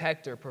our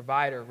protector,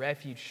 provider,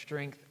 refuge,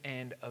 strength,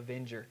 and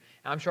avenger.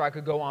 And I'm sure I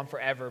could go on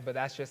forever, but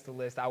that's just the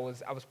list. I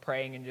was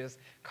praying and just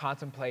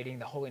contemplating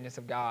the holiness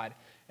of God,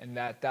 and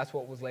that's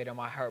what was laid on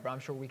my heart. But I'm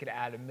sure we could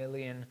add a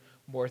million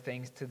more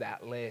things to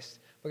that list.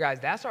 But guys,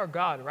 that's our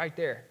God right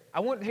there.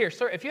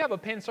 Sir, if you have a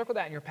pen, circle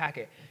that in your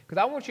packet,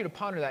 because I want you to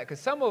ponder that. Because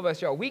some of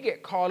us, y'all, we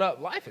get caught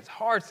up. Life is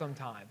hard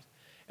sometimes.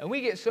 And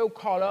we get so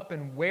caught up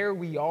in where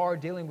we are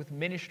dealing with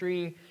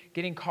ministry,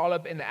 getting caught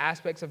up in the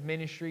aspects of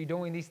ministry,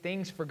 doing these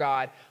things for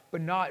God,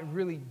 but not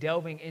really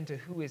delving into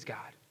who is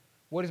God.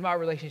 What is my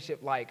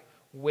relationship like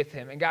with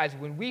him? And guys,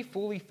 when we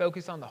fully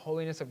focus on the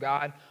holiness of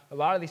God, a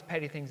lot of these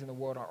petty things in the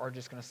world are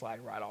just going to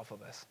slide right off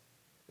of us.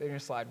 They're going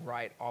to slide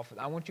right off of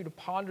us. I want you to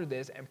ponder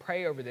this and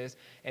pray over this.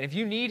 And if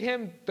you need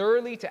him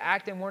thoroughly to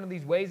act in one of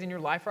these ways in your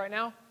life right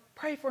now,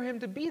 pray for him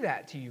to be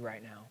that to you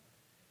right now.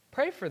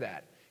 Pray for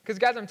that. Because,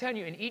 guys, I'm telling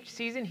you, in each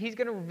season, he's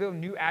going to reveal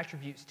new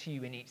attributes to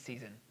you in each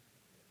season.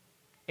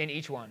 In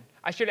each one.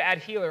 I should have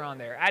added healer on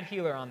there. Add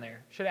healer on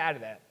there. Should have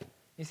added that.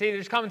 You see,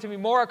 there's coming to me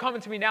more, coming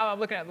to me now.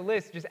 I'm looking at the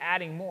list, just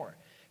adding more.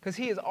 Because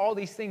he is all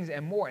these things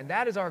and more. And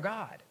that is our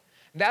God.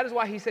 And that is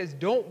why he says,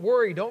 don't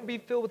worry. Don't be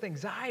filled with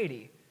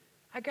anxiety.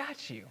 I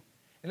got you.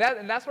 And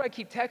that's what I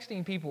keep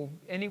texting people,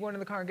 anyone in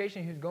the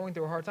congregation who's going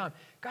through a hard time.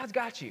 God's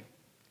got you.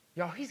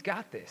 Y'all, he's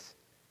got this.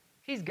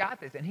 He's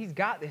got this. And he's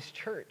got this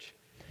church.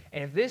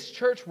 And if this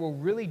church will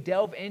really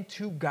delve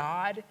into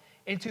God,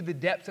 into the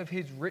depths of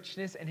his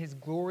richness and his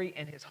glory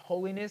and his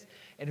holiness,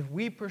 and if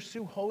we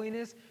pursue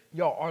holiness,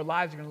 y'all, our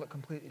lives are going to look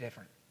completely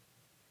different.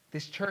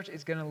 This church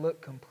is going to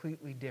look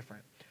completely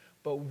different.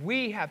 But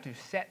we have to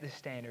set the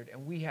standard,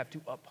 and we have to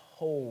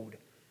uphold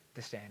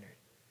the standard.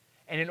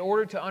 And in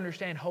order to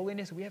understand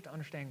holiness, we have to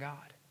understand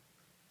God.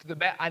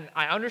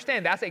 I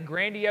understand that's a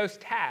grandiose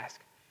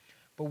task,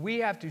 but we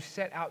have to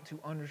set out to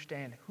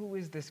understand, who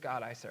is this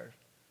God I serve?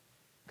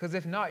 Because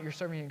if not, you're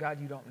serving a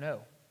God you don't know,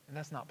 and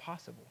that's not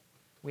possible.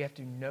 We have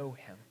to know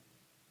him.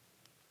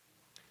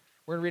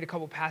 We're going to read a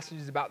couple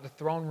passages about the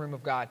throne room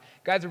of God.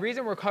 Guys, the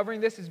reason we're covering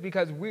this is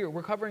because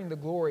we're covering the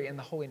glory and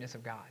the holiness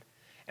of God.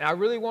 And I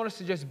really want us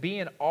to just be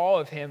in awe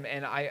of him.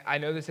 And I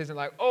know this isn't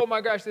like, oh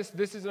my gosh,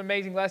 this is an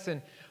amazing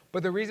lesson.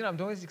 But the reason I'm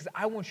doing this is because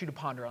I want you to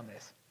ponder on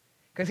this.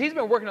 Because he's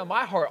been working on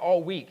my heart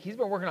all week. He's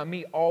been working on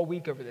me all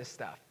week over this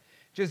stuff.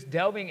 Just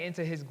delving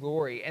into his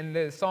glory. And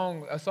a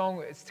song,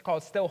 it's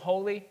called Still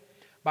Holy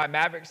by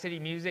Maverick City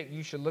Music.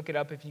 You should look it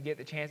up if you get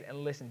the chance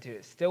and listen to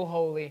it. Still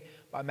Holy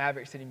by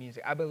Maverick City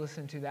Music. I've been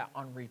listening to that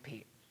on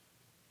repeat.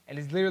 And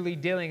it's literally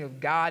dealing with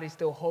God is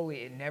still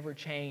holy. It never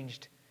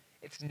changed.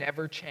 It's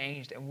never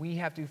changed. And we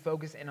have to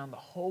focus in on the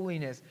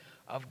holiness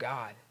of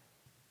God.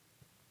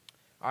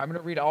 All right, I'm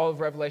going to read all of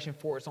Revelation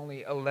 4. It's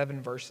only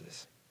 11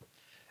 verses.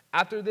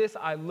 After this,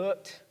 I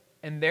looked,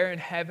 and there in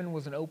heaven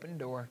was an open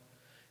door.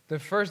 The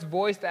first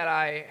voice that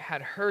I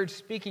had heard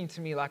speaking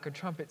to me like a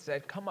trumpet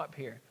said, "Come up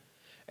here,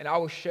 and I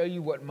will show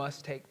you what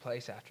must take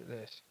place after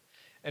this."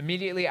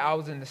 Immediately I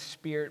was in the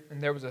Spirit,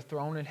 and there was a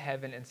throne in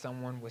heaven, and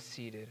someone was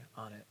seated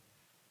on it.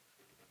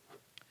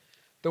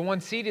 The one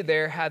seated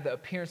there had the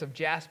appearance of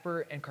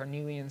jasper and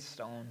carnelian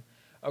stone.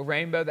 A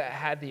rainbow that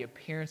had the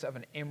appearance of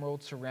an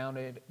emerald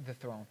surrounded the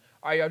throne.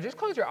 All right, y'all, just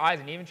close your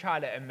eyes and even try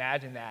to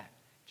imagine that.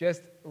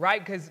 Just,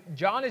 right, because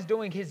John is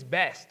doing his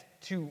best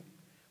to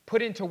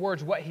put into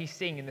words what he's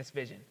seeing in this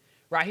vision.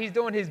 Right, he's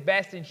doing his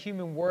best in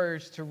human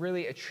words to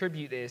really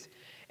attribute this.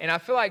 And I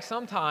feel like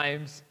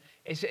sometimes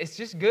it's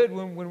just good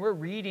when we're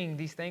reading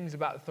these things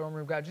about the throne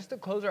room of God, just to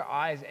close our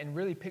eyes and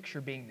really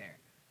picture being there.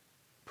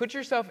 Put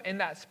yourself in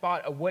that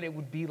spot of what it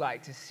would be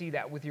like to see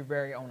that with your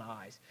very own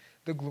eyes,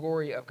 the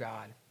glory of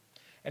God.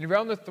 And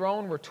around the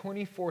throne were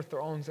 24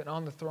 thrones, and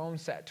on the throne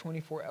sat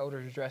 24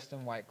 elders dressed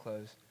in white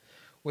clothes,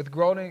 with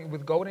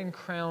golden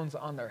crowns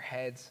on their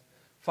heads.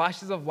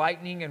 Flashes of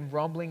lightning and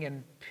rumbling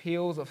and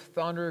peals of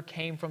thunder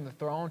came from the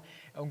throne.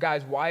 And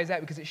guys, why is that?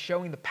 Because it's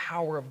showing the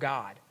power of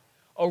God.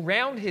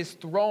 Around his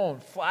throne,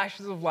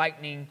 flashes of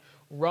lightning,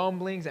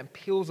 rumblings, and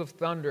peals of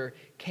thunder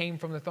came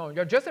from the throne.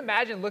 Just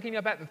imagine looking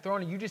up at the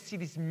throne and you just see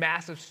these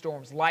massive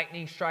storms,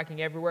 lightning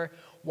striking everywhere.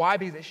 Why?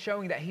 Because it's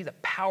showing that he's a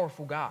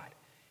powerful God.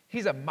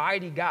 He's a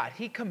mighty God.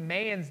 He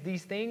commands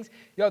these things.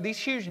 These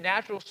huge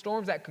natural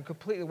storms that could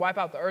completely wipe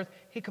out the earth,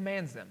 he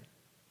commands them.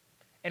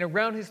 And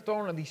around his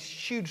throne are these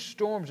huge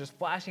storms just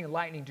flashing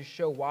lightning to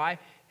show why?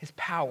 His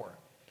power.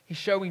 He's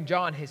showing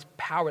John his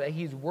power, that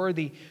he's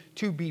worthy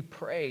to be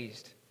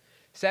praised.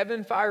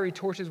 7 fiery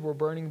torches were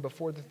burning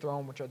before the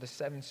throne, which are the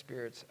 7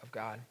 spirits of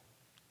God.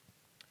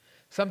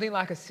 Something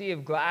like a sea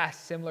of glass,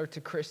 similar to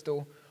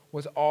crystal,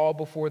 was all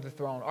before the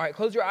throne. All right,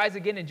 close your eyes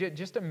again and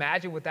just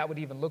imagine what that would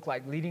even look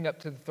like leading up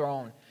to the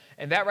throne.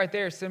 And that right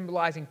there is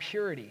symbolizing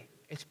purity.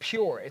 It's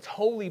pure. It's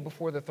holy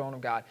before the throne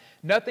of God.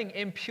 Nothing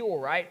impure,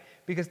 right?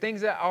 Because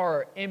things that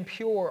are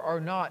impure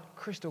are not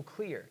crystal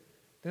clear.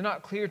 They're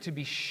not clear to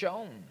be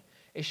shown.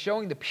 It's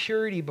showing the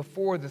purity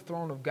before the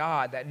throne of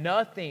God, that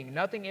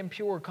nothing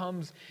impure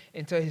comes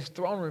into his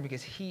throne room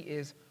because he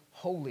is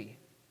holy.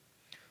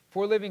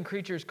 4 living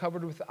creatures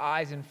covered with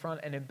eyes in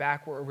front and in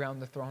back were around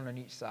the throne on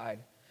each side.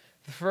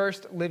 The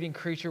first living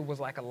creature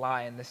was like a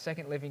lion. The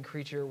second living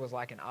creature was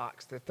like an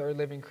ox. The third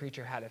living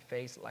creature had a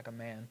face like a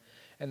man.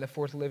 And the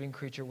fourth living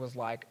creature was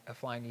like a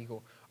flying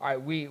eagle. All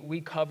right,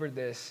 we covered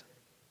this.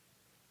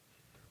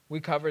 We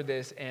covered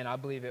this, and I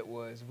believe it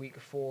was week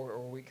 4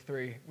 or week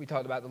 3. We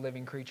talked about the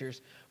living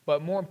creatures.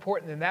 But more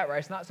important than that, right,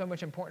 it's not so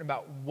much important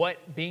about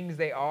what beings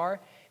they are.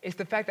 It's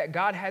the fact that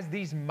God has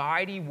these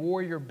mighty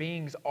warrior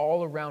beings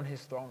all around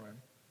his throne room.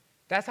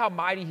 That's how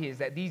mighty he is,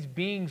 that these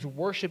beings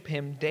worship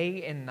him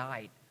day and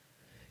night.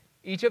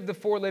 Each of the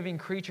 4 living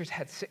creatures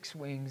had 6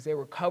 wings. They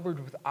were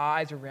covered with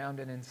eyes around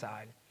and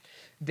inside.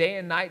 Day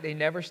and night, they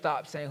never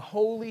stopped saying,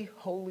 "Holy,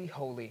 holy,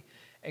 holy."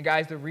 And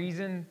guys, the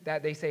reason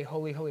that they say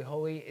holy, holy,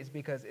 holy is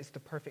because it's the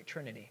perfect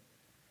Trinity.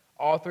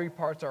 All 3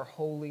 parts are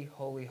holy,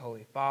 holy,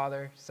 holy.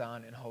 Father,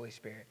 Son, and Holy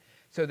Spirit.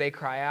 So they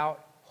cry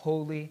out,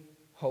 "Holy,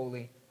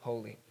 holy,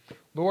 holy.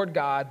 Lord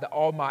God, the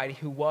Almighty,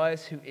 who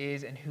was, who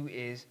is, and who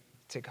is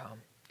to come."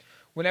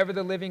 Whenever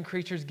the living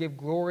creatures give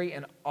glory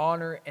and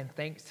honor and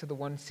thanks to the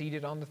one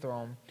seated on the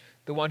throne,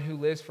 the one who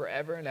lives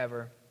forever and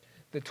ever,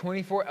 the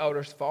 24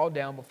 elders fall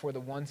down before the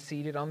one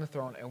seated on the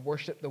throne and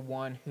worship the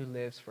one who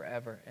lives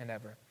forever and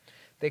ever.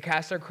 They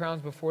cast their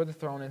crowns before the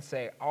throne and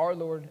say, "Our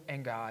Lord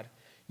and God,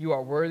 you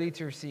are worthy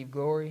to receive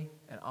glory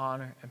and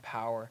honor and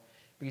power,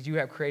 because you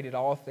have created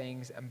all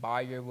things, and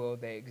by your will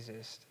they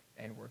exist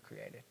and were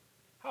created."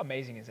 How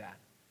amazing is that?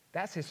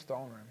 That's his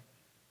throne room.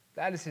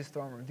 That is his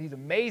throne room. These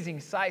amazing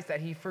sights that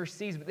he first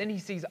sees, but then he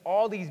sees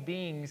all these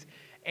beings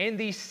and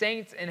these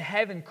saints in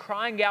heaven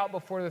crying out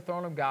before the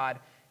throne of God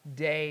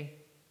day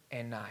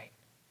and night.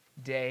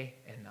 Day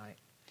and night.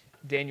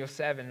 Daniel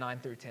 7, 9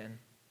 through 10.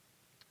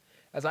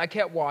 As I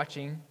kept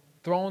watching,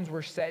 thrones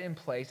were set in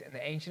place, and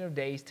the Ancient of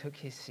Days took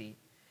his seat.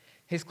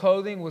 His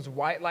clothing was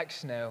white like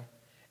snow,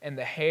 and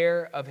the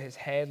hair of his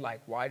head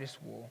like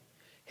whitest wool.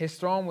 His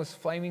throne was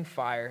flaming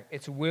fire.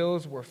 Its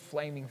wheels were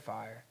flaming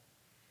fire.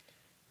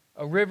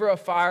 A river of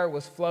fire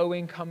was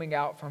flowing, coming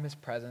out from his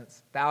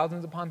presence.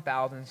 Thousands upon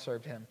thousands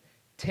served him.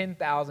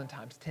 10,000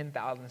 times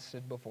 10,000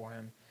 stood before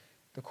him.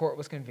 The court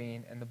was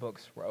convened, and the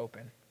books were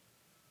open.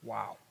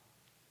 Wow.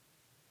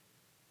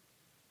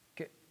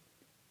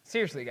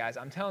 Seriously, guys,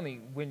 I'm telling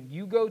you, when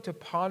you go to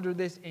ponder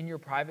this in your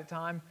private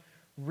time,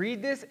 read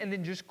this and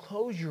then just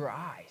close your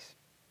eyes.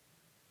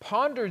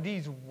 Ponder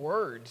these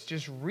words.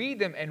 Just read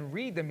them and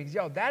read them because,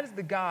 y'all, that is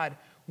the God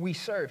we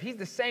serve. He's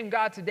the same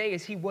God today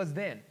as he was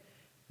then.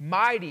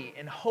 Mighty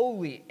and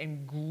holy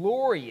and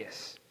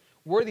glorious,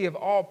 worthy of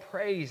all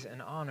praise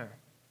and honor.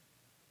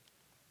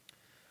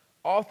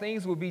 All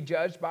things will be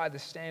judged by the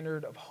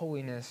standard of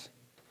holiness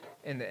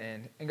in the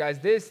end. And guys,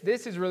 this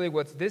is really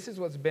what's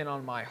been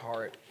on my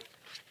heart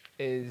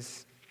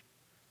is,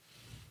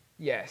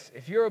 yes,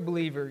 if you're a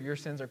believer, your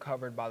sins are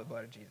covered by the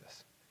blood of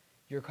Jesus.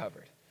 You're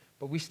covered.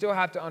 But we still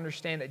have to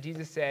understand that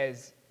Jesus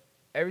says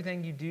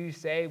everything you do,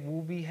 say,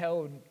 will be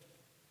held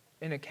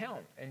in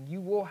account. And you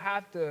will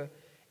have to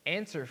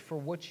answer for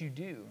what you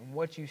do and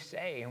what you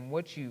say and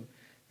what you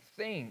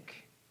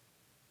think.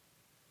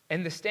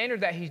 And the standard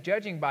that he's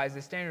judging by is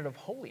the standard of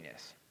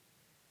holiness.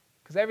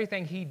 Because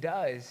everything he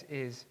does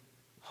is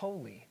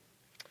holy.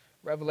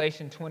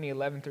 Revelation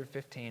 20:11 through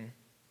 15.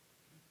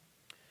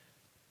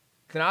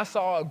 Then I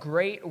saw a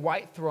great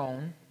white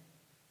throne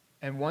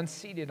and one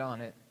seated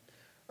on it.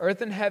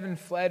 Earth and heaven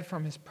fled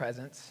from his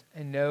presence,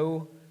 and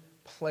no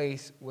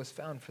place was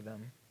found for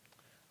them.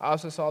 I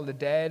also saw the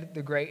dead,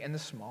 the great and the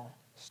small,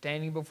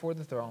 standing before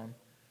the throne,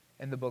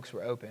 and the books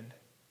were opened.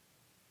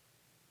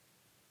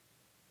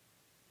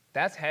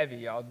 That's heavy,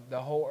 y'all. The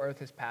whole earth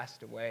has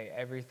passed away.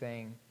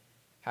 Everything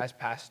has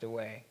passed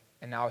away.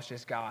 And now it's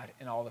just God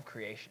and all of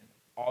creation,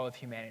 all of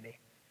humanity.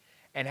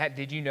 And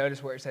did you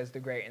notice where it says the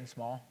great and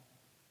small?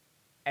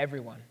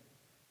 Everyone.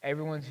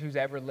 Everyone who's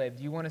ever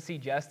lived. You want to see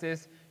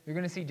justice? You're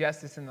going to see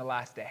justice in the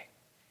last day.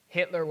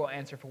 Hitler will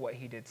answer for what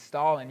he did.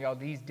 Stalin, y'all,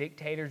 these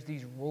dictators,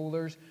 these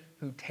rulers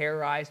who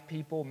terrorized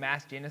people,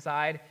 mass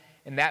genocide.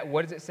 And that,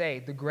 what does it say?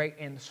 The great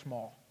and the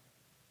small.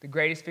 The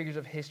greatest figures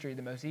of history,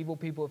 the most evil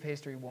people of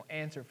history will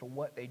answer for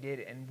what they did,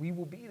 and we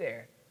will be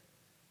there.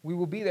 We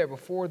will be there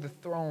before the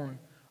throne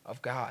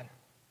of God.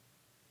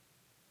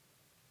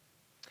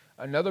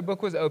 Another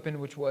book was opened,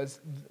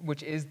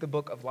 which is the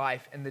book of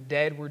life, and the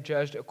dead were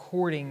judged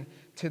according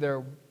to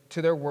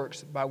their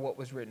works by what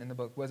was written in the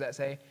book. What does that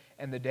say?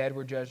 And the dead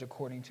were judged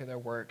according to their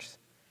works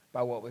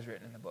by what was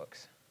written in the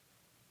books.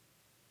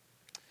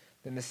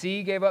 Then the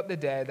sea gave up the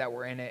dead that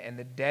were in it,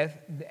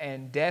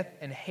 and death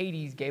and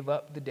Hades gave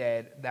up the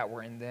dead that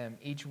were in them.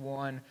 Each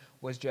one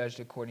was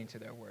judged according to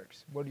their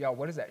works.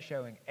 What is that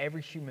showing?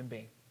 Every human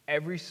being,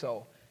 every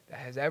soul that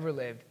has ever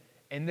lived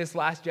in this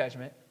last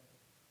judgment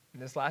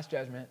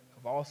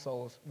of all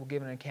souls will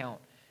give an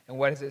account. And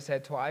what has it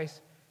said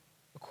twice?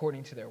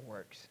 According to their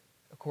works,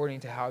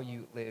 according to how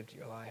you lived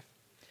your life.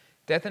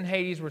 Death and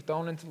Hades were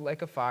thrown into the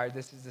lake of fire.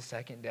 This is the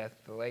second death,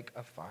 the lake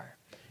of fire.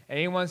 And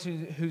anyone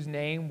whose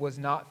name was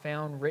not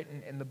found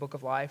written in the book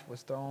of life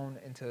was thrown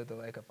into the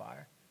lake of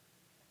fire.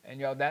 And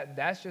y'all,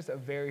 that's just a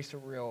very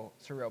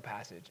surreal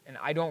passage. And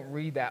I don't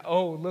read that,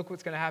 oh, look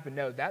what's going to happen.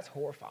 No, that's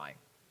horrifying.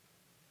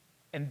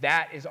 And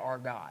that is our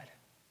God.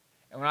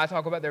 And when I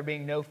talk about there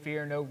being no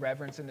fear, no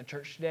reverence in the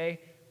church today,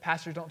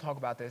 pastors don't talk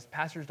about this.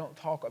 Pastors don't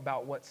talk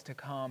about what's to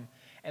come.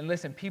 And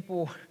listen,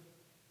 people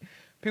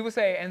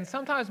say, and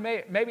sometimes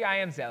maybe I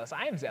am zealous.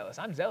 I am zealous.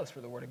 I'm zealous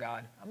for the Word of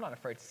God. I'm not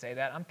afraid to say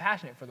that. I'm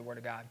passionate for the Word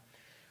of God.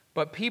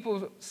 But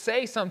people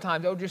say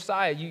sometimes, oh,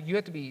 Josiah, you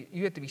have to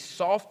be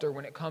softer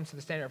when it comes to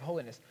the standard of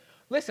holiness.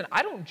 Listen,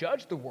 I don't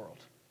judge the world.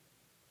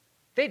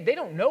 They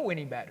don't know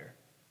any better.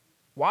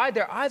 Why?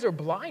 Their eyes are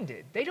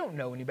blinded. They don't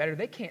know any better.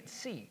 They can't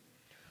see.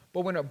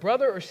 But when a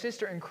brother or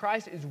sister in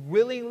Christ is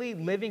willingly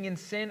living in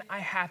sin, I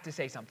have to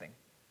say something.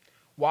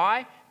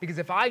 Why? Because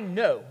if I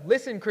know,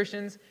 listen,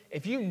 Christians,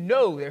 if you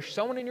know there's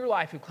someone in your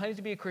life who claims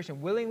to be a Christian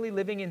willingly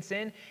living in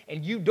sin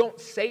and you don't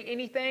say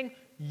anything,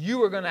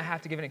 you are going to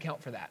have to give an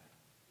account for that.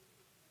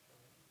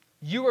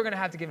 You are going to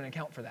have to give an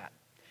account for that.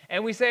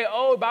 And we say,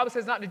 oh, the Bible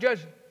says not to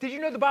judge. Did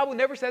you know the Bible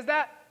never says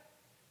that?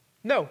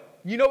 No.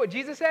 You know what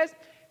Jesus says?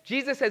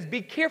 Jesus says,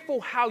 be careful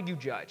how you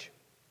judge.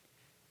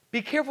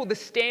 Be careful the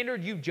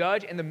standard you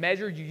judge and the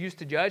measure you use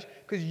to judge,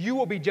 because you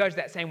will be judged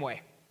that same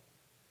way.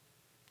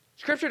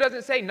 Scripture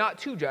doesn't say not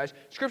to judge.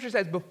 Scripture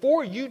says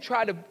before you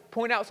try to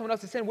point out someone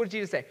else's sin, what does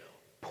Jesus say?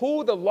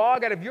 Pull the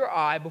log out of your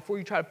eye before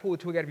you try to pull a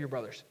twig out of your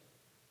brother's.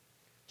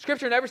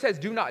 Scripture never says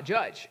do not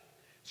judge.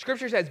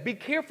 Scripture says be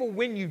careful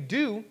when you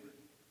do,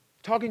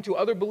 talking to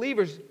other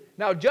believers.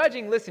 Now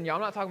judging, listen, y'all,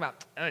 I'm not talking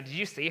about, did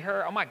you see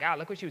her? Oh my God,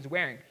 look what she was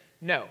wearing.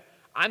 No,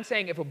 I'm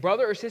saying if a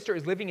brother or sister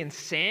is living in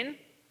sin,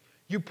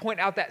 you point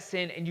out that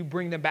sin and you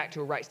bring them back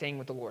to a right standing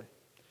with the Lord.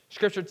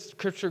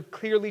 Scripture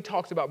clearly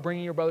talks about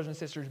bringing your brothers and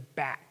sisters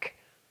back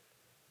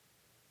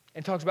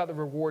and talks about the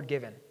reward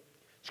given.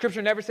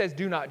 Scripture never says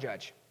do not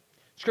judge.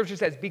 Scripture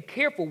says be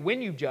careful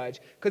when you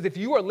judge, because if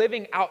you are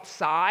living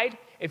outside,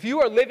 if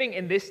you are living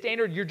in this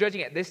standard, you're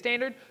judging at this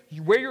standard,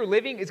 where you're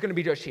living is going to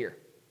be judged here.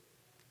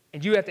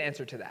 And you have to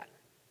answer to that.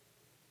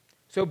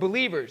 So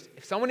believers,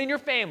 if someone in your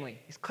family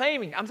is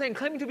claiming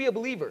to be a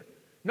believer,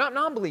 not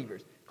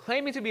non-believers,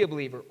 claiming to be a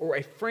believer, or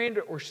a friend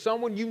or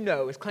someone you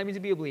know is claiming to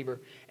be a believer,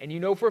 and you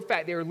know for a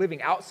fact they are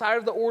living outside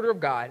of the order of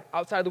God,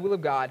 outside of the will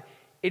of God,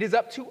 It is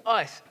up to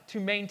us to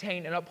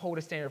maintain and uphold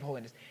a standard of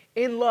holiness.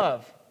 In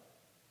love.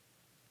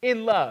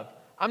 In love.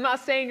 I'm not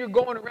saying you're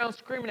going around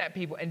screaming at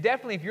people. And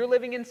definitely, if you're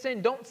living in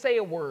sin, don't say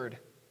a word.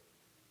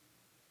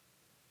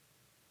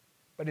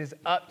 But it is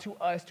up to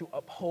us to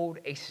uphold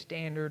a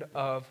standard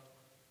of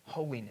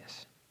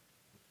holiness.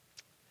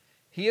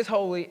 He is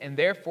holy, and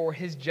therefore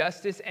his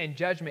justice and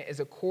judgment is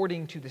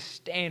according to the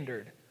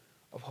standard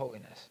of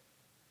holiness.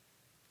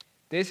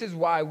 This is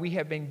why we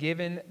have been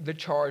given the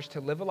charge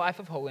to live a life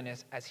of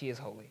holiness as he is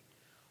holy.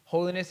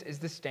 Holiness is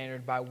the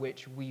standard by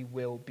which we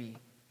will be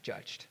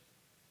judged.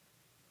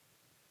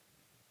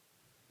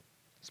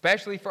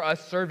 Especially for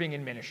us serving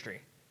in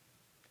ministry.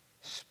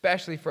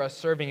 Especially for us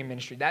serving in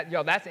ministry.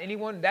 That's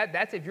anyone,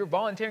 that's if you're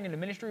volunteering in the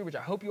ministry, which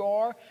I hope you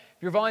are.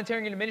 If you're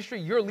volunteering in the ministry,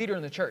 you're a leader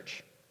in the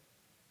church.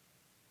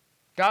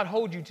 God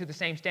holds you to the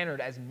same standard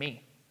as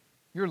me.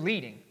 You're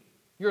leading.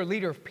 You're a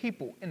leader of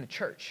people in the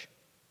church.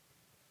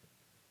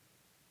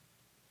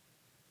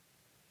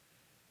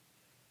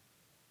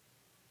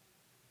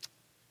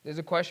 There's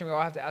a question we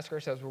all have to ask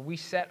ourselves. Were we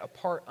set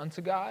apart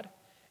unto God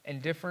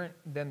and different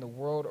than the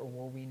world, or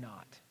were we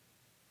not?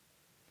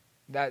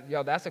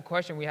 That's a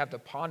question we have to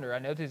ponder. I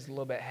know this is a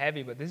little bit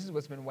heavy, but this is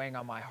what's been weighing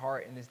on my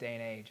heart in this day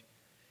and age.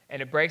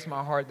 And it breaks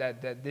my heart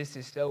that this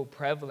is so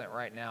prevalent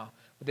right now.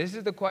 But this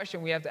is the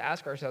question we have to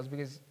ask ourselves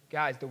because,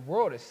 guys, the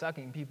world is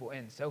sucking people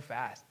in so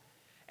fast.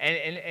 And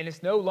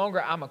it's no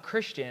longer I'm a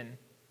Christian.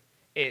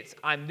 It's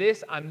I'm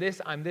this, I'm this,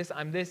 I'm this,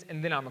 I'm this,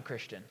 and then I'm a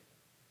Christian.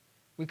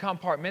 We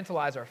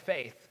compartmentalize our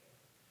faith.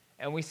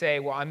 And we say,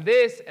 well, I'm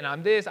this, and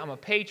I'm this, I'm a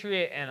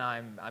patriot, and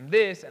I'm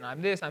this, and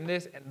I'm this, I'm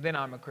this, and then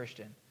I'm a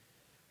Christian.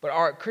 But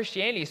our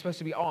Christianity is supposed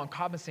to be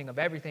all-encompassing of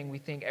everything we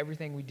think,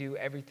 everything we do,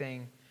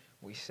 everything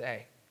we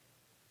say.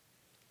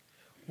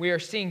 We are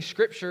seeing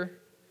Scripture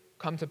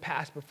come to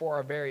pass before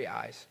our very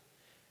eyes.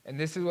 And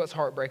this is what's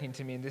heartbreaking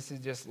to me, and this is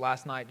just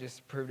last night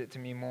just proved it to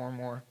me more and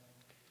more.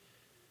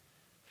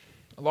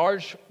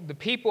 The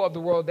people of the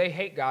world, they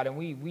hate God, and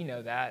we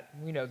know that.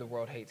 We know the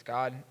world hates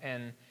God.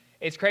 And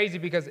it's crazy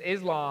because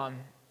Islam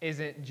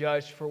isn't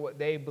judged for what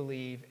they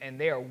believe, and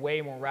they are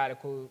way more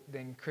radical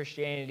than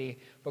Christianity,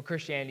 but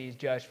Christianity is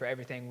judged for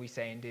everything we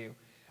say and do.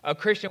 A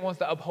Christian wants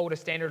to uphold a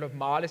standard of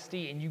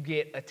modesty, and you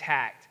get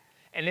attacked.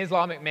 An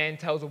Islamic man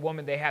tells a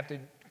woman they have to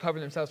cover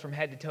themselves from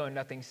head to toe and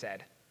nothing's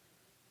said.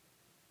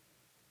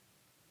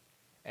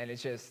 And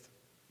it's just,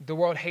 the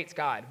world hates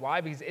God. Why?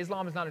 Because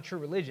Islam is not a true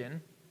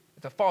religion.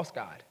 It's a false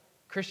God.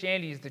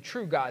 Christianity is the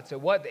true God. So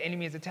what? The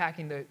enemy is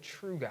attacking the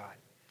true God.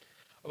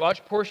 A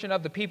large portion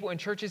of the people in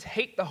churches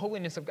hate the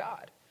holiness of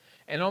God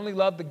and only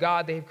love the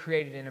God they have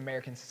created in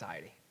American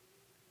society.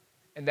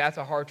 And that's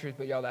a hard truth,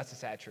 but y'all, that's a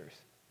sad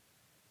truth.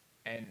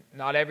 And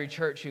not every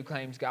church who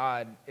claims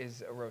God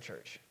is a real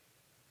church.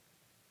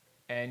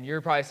 And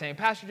you're probably saying,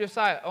 Pastor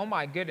Josiah, oh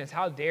my goodness,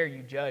 how dare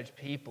you judge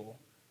people?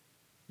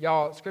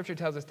 Y'all, Scripture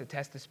tells us to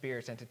test the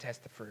spirits and to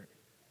test the fruit.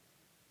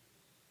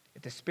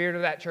 If the spirit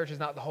of that church is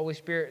not the Holy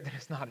Spirit, then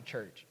it's not a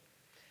church.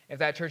 If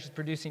that church is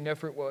producing no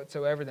fruit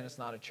whatsoever, then it's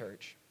not a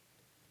church.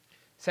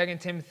 2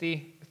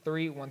 Timothy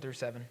 3, 1 through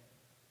 7.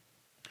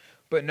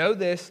 But know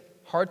this,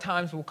 hard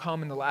times will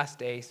come in the last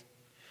days,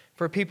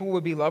 for people will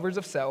be lovers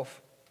of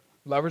self,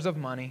 lovers of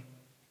money,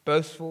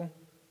 boastful,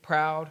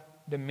 proud,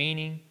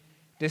 demeaning,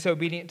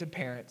 disobedient to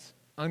parents,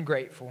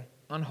 ungrateful,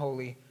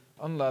 unholy,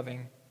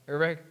 unloving,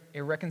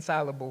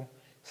 irreconcilable,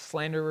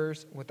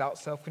 slanderers, without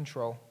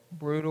self-control,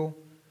 brutal,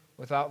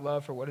 without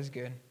love for what is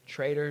good,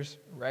 traitors,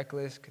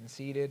 reckless,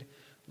 conceited,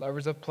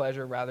 lovers of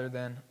pleasure rather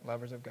than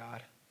lovers of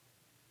God.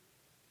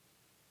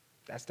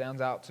 That stands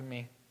out to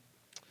me.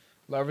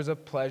 Lovers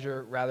of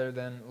pleasure rather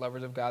than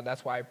lovers of God.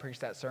 That's why I preach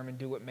that sermon,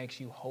 do what makes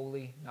you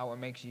holy, not what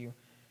makes you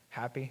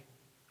happy.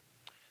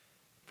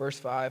 Verse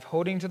 5,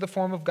 holding to the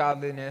form of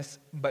godliness,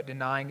 but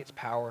denying its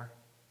power.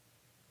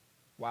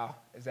 Wow,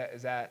 is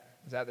that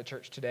the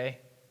church today?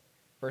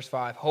 Verse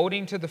 5,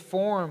 holding to the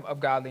form of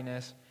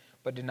godliness,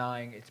 but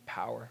denying its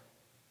power.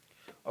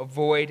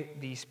 Avoid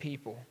these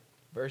people.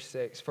 Verse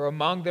 6, for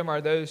among them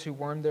are those who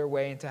worm their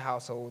way into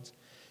households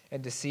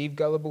and deceive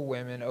gullible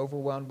women,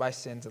 overwhelmed by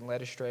sins and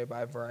led astray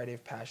by a variety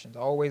of passions,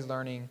 always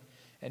learning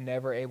and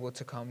never able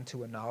to come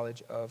to a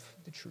knowledge of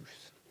the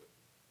truth.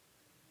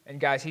 And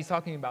guys, he's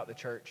talking about the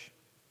church.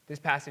 This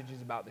passage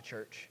is about the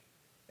church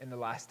in the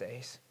last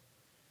days.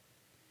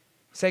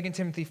 2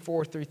 Timothy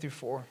 4, 3 through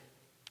 4.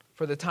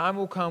 For the time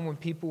will come when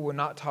people will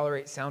not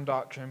tolerate sound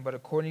doctrine, but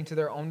according to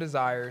their own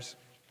desires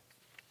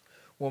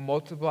will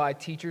multiply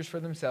teachers for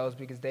themselves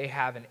because they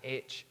have an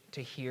itch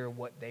to hear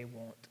what they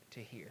want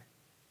to hear.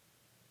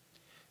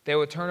 They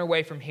will turn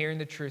away from hearing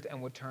the truth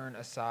and will turn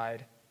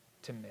aside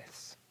to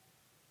myths.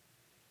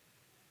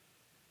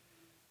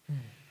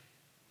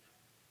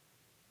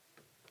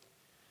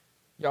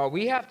 Y'all,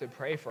 we have to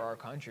pray for our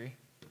country.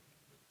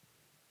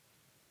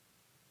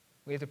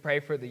 We have to pray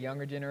for the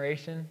younger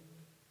generation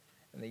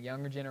and the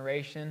younger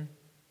generation.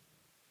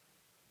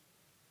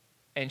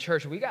 And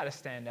church, we got to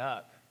stand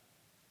up.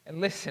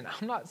 And listen,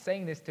 I'm not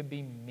saying this to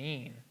be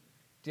mean.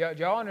 Do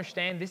y'all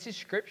understand? This is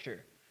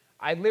Scripture.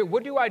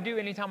 What do I do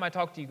anytime I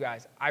talk to you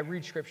guys? I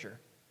read Scripture.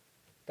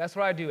 That's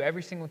what I do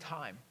every single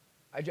time.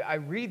 I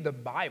read the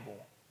Bible,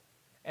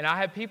 and I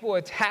have people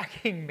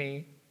attacking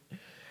me,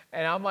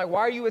 and I'm like, why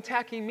are you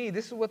attacking me?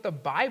 This is what the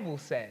Bible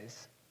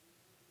says.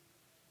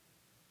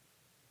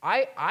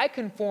 I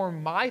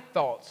conform my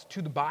thoughts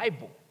to the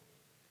Bible.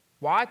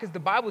 Why? Because the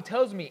Bible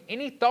tells me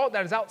any thought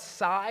that is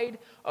outside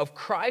of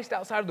Christ,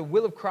 outside of the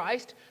will of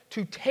Christ,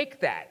 to take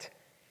that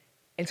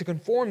and to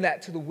conform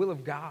that to the will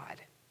of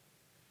God.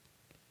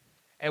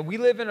 And we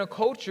live in a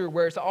culture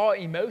where it's all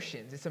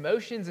emotions. It's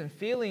emotions and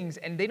feelings,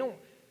 and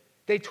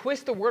they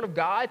twist the Word of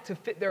God to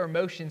fit their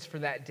emotions for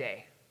that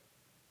day.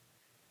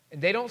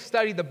 And they don't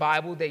study the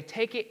Bible. They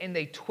take it and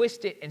they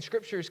twist it, and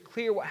Scripture is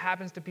clear what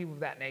happens to people of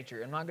that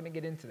nature. I'm not going to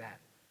get into that.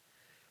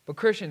 But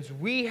Christians,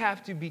 we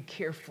have to be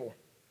careful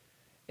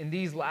in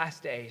these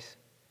last days.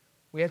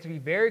 We have to be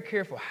very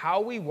careful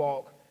how we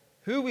walk,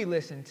 who we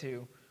listen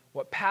to,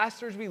 what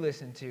pastors we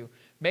listen to.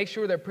 Make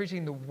sure they're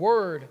preaching the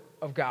Word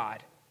of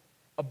God.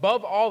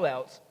 Above all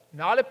else,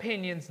 not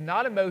opinions,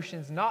 not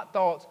emotions, not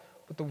thoughts,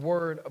 but the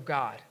Word of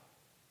God.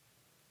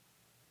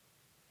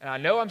 And I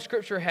know I'm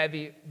Scripture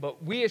heavy,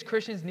 but we as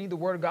Christians need the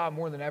Word of God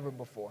more than ever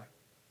before.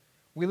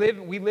 We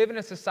live in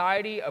a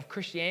society of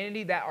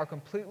Christianity that are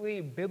completely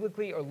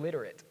biblically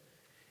illiterate.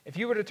 If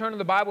you were to turn to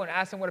the Bible and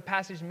ask them what a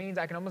passage means,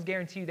 I can almost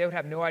guarantee you they would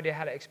have no idea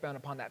how to expound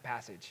upon that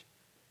passage.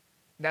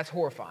 That's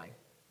horrifying.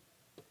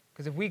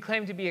 Because if we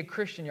claim to be a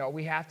Christian, y'all,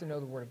 we have to know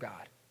the Word of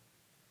God.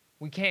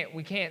 We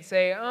can't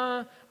say,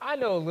 I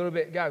know a little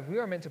bit. God, we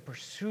are meant to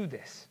pursue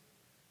this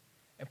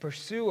and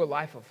pursue a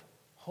life of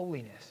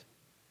holiness.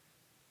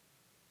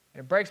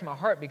 And it breaks my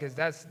heart because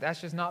that's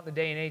just not the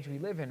day and age we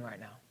live in right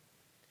now.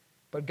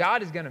 But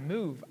God is going to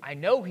move. I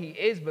know He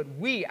is, but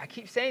I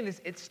keep saying this,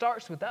 it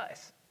starts with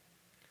us.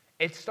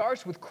 It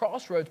starts with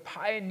Crossroads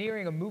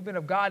pioneering a movement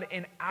of God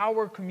in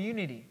our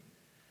community.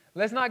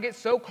 Let's not get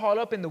so caught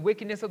up in the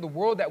wickedness of the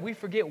world that we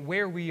forget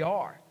where we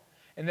are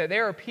and that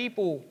there are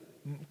people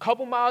a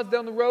couple miles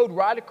down the road,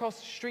 right across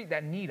the street,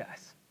 that need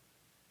us.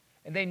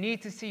 And they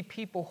need to see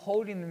people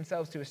holding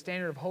themselves to a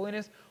standard of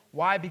holiness.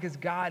 Why? Because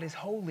God is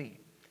holy.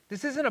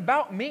 This isn't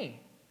about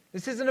me.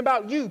 This isn't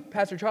about you,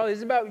 Pastor Charlie. This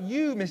isn't about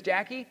you, Miss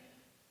Jackie,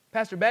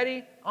 Pastor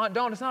Betty, Aunt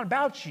Dawn. It's not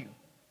about you.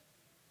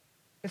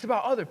 It's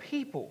about other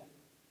people.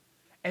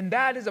 And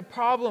that is a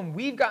problem.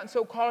 We've gotten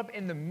so caught up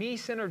in the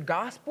me-centered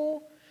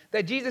gospel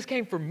that Jesus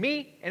came for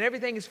me, and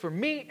everything is for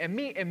me and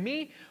me and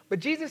me.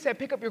 But Jesus said,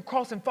 pick up your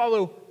cross and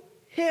follow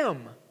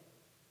Him.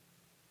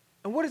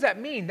 And what does that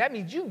mean? That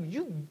means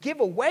you give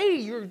away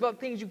your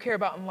things you care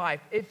about in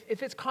life.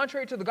 If it's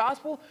contrary to the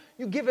gospel,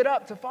 you give it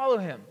up to follow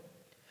Him.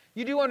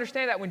 You do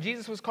understand that when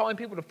Jesus was calling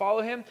people to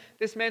follow Him,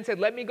 this man said,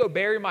 let me go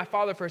bury my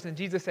father first. And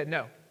Jesus said,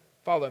 no,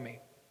 follow me.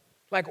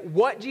 Like,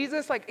 what,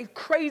 Jesus? Like, it's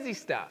crazy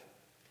stuff.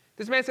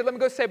 This man said, let me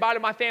go say bye to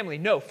my family.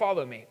 No,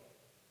 follow me.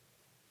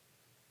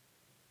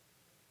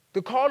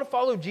 The call to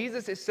follow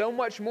Jesus is so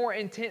much more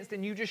intense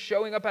than you just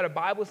showing up at a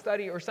Bible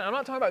study or something. I'm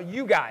not talking about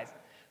you guys.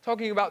 I'm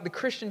talking about the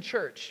Christian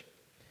church.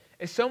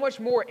 It's so much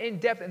more in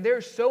depth, and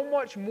there's so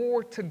much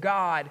more to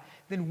God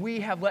than we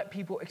have let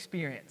people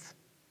experience.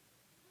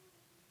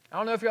 I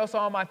don't know if y'all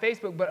saw on my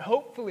Facebook, but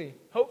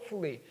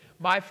hopefully,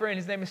 my friend,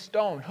 his name is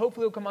Stone,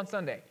 hopefully he'll come on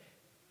Sunday.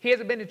 He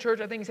hasn't been to church,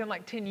 I think he's in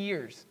like 10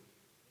 years.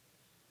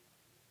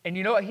 And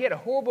you know what? He had a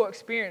horrible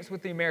experience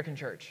with the American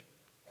church.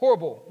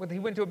 Horrible. He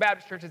went to a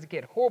Baptist church as a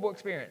kid. Horrible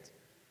experience.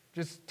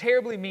 Just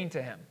terribly mean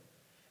to him.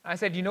 And I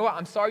said, you know what?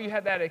 I'm sorry you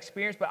had that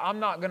experience, but I'm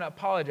not going to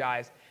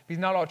apologize because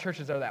not all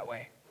churches are that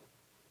way.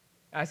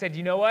 And I said,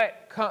 you know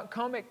what?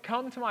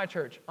 Come to my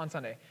church on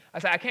Sunday. I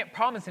said, I can't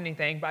promise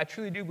anything, but I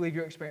truly do believe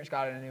you'll experience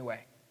God in a new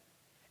way.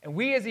 And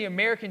we as the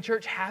American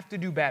church have to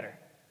do better.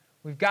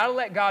 We've got to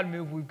let God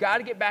move. We've got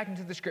to get back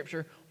into the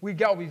Scripture. We've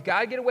got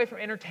to get away from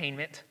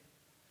entertainment.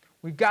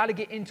 We've got to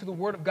get into the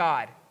Word of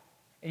God.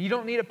 And you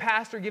don't need a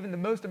pastor giving the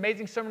most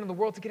amazing sermon in the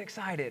world to get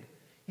excited.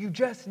 You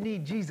just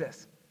need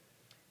Jesus.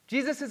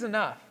 Jesus is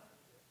enough.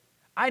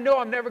 I know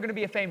I'm never going to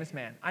be a famous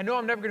man. I know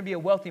I'm never going to be a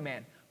wealthy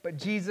man. But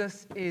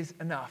Jesus is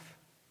enough.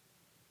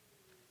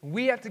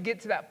 We have to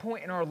get to that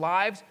point in our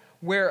lives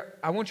where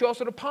I want you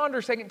also to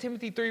ponder 2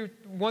 Timothy 3,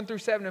 1 through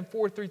 7 and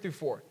 4, 3 through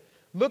 4.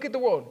 Look at the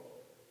world.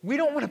 We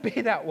don't want to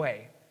be that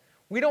way.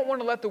 We don't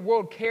want to let the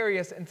world carry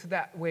us into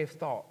that way of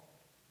thought.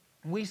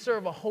 We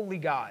serve a holy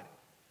God.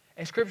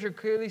 And Scripture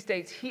clearly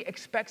states He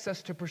expects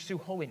us to pursue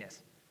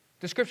holiness.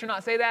 Does Scripture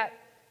not say that?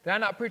 Did I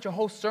not preach a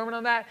whole sermon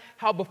on that?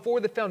 How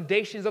before the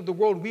foundations of the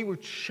world we were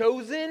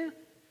chosen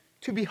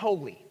to be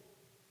holy.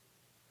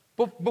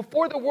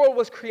 Before the world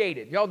was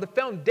created, y'all, the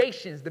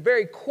foundations, the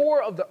very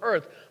core of the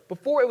earth,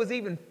 before it was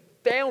even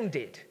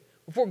founded,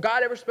 before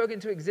God ever spoke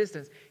into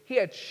existence, He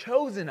had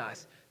chosen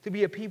us to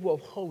be a people of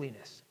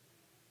holiness.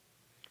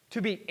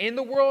 To be in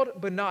the world,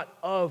 but not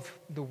of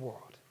the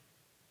world.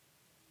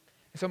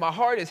 So my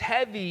heart is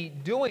heavy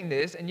doing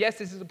this, and yes,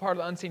 this is a part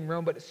of the unseen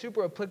realm, but it's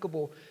super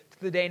applicable to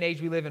the day and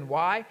age we live in.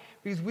 Why?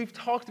 Because we've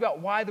talked about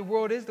why the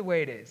world is the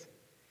way it is.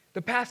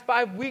 The past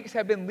 5 weeks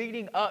have been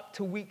leading up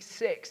to week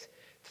 6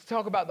 to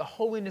talk about the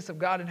holiness of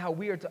God and how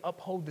we are to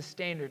uphold the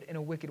standard in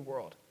a wicked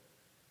world.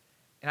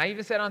 And I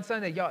even said on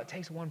Sunday, y'all, it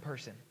takes one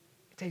person.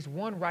 It takes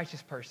one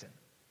righteous person.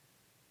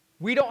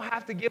 We don't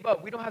have to give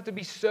up. We don't have to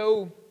be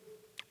so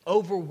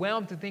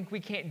overwhelmed to think we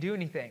can't do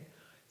anything.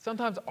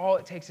 Sometimes all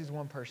it takes is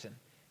one person,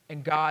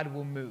 and God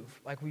will move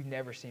like we've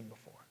never seen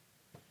before.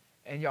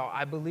 And y'all,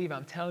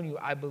 I'm telling you,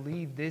 I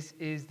believe this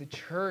is the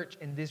church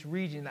in this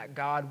region that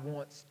God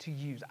wants to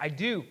use. I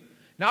do.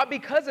 Not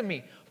because of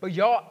me, but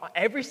y'all,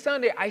 every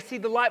Sunday I see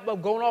the light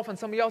bulb going off on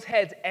some of y'all's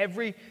heads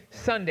every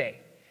Sunday.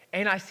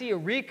 And I see a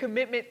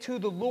recommitment to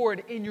the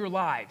Lord in your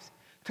lives,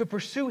 to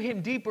pursue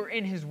Him deeper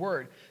in His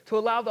Word, to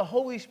allow the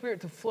Holy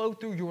Spirit to flow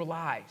through your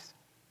lives.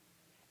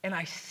 And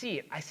I see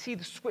it. I see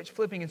the switch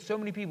flipping in so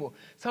many people.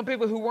 Some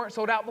people who weren't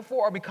sold out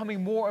before are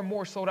becoming more and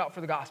more sold out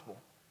for the gospel.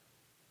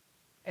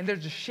 And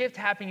there's a shift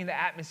happening in the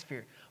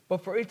atmosphere.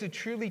 But for it to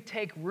truly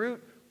take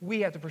root,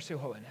 we have to pursue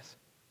holiness.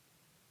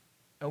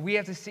 And we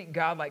have to seek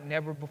God like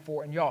never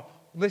before. And y'all,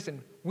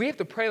 listen, we have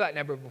to pray like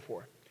never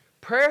before.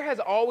 Prayer has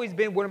always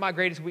been one of my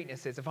greatest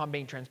weaknesses, if I'm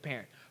being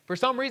transparent. For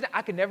some reason,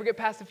 I could never get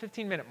past the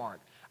 15-minute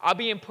mark. I'll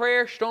be in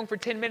prayer, strong for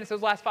 10 minutes.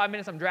 Those last 5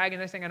 minutes, I'm dragging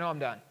this thing. I know I'm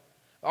done.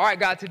 All right,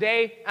 God,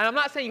 today, and I'm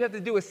not saying you have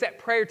to do a set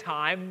prayer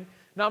time.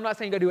 No, I'm not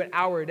saying you got to do an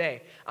hour a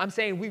day. I'm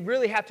saying we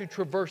really have to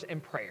traverse in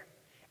prayer.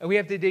 And we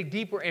have to dig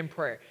deeper in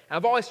prayer. And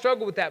I've always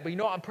struggled with that. But you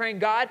know what? I'm praying,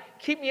 God,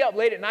 keep me up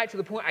late at night to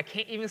the point I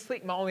can't even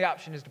sleep. My only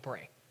option is to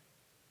pray.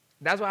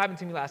 That's what happened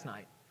to me last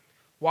night.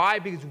 Why?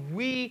 Because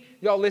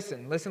y'all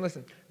listen.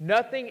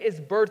 Nothing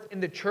is birthed in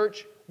the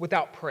church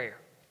without prayer.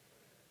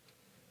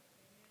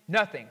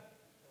 Nothing.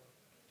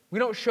 We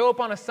don't show up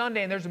on a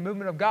Sunday and there's a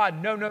movement of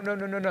God.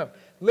 No.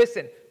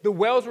 Listen, the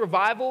Wells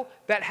revival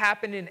that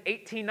happened in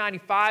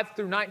 1895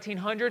 through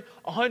 1900,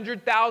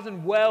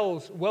 100,000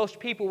 Welsh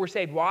people were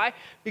saved. Why?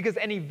 Because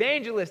an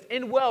evangelist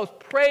in Wales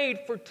prayed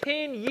for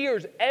 10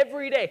 years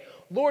every day.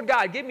 Lord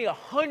God, give me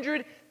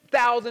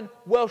 100,000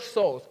 Welsh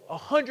souls.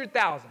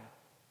 100,000.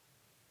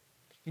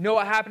 You know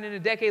what happened in a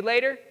decade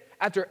later?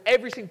 After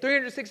every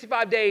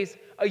 365 days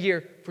a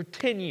year for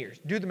 10 years.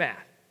 Do the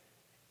math.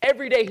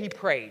 Every day he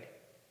prayed.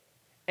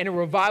 And a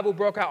revival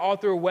broke out all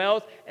through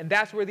Wales, and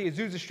that's where the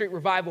Azusa Street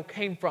revival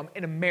came from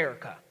in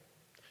America.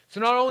 So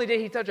not only did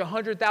he touch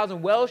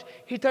 100,000 Welsh,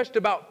 he touched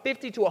about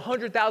 50 to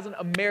 100,000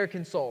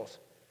 American souls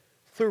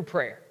through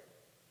prayer.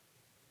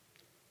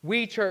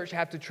 We, church,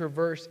 have to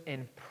traverse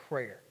in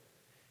prayer.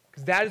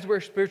 Because that is where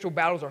spiritual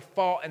battles are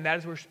fought, and that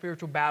is where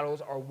spiritual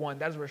battles are won.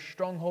 That is where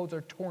strongholds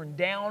are torn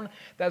down.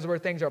 That is where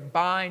things are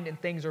bind and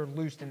things are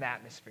loosed in the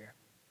atmosphere.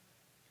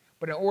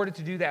 But in order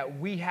to do that,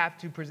 we have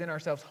to present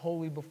ourselves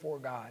holy before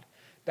God.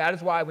 That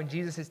is why when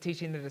Jesus is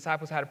teaching the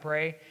disciples how to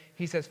pray,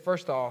 he says,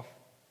 first off,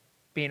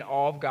 be in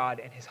awe of God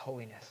and His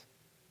holiness.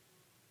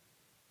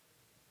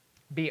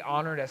 Be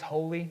honored as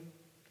holy.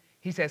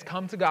 He says,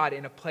 come to God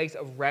in a place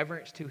of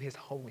reverence to His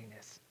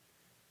holiness.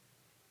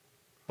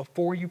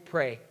 Before you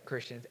pray,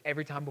 Christians,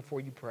 every time before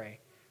you pray,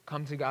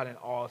 come to God in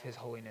awe of His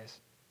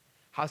holiness.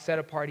 How set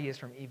apart He is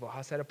from evil.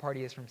 How set apart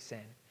He is from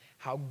sin.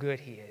 How good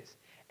He is.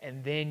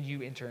 And then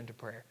you enter into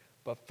prayer.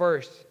 But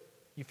first,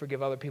 you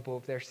forgive other people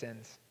of their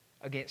sins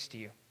against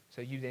you, so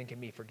you then can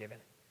be forgiven.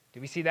 Do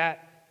we see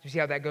that? Do you see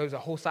how that goes? A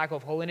whole cycle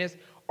of holiness?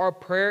 Our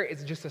prayer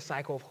is just a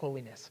cycle of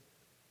holiness.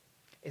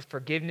 It's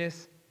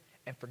forgiveness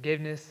and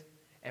forgiveness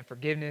and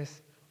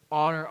forgiveness,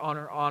 honor,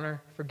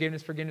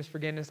 forgiveness,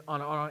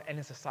 honor, and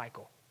it's a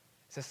cycle.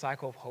 It's a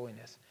cycle of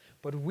holiness.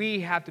 But we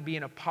have to be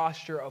in a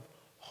posture of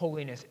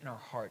holiness in our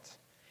hearts.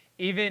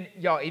 Even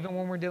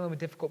when we're dealing with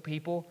difficult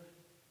people,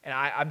 and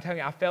I'm telling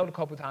you, I failed a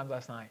couple times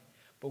last night.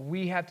 But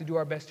we have to do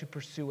our best to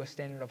pursue a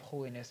standard of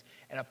holiness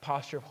and a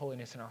posture of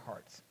holiness in our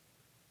hearts.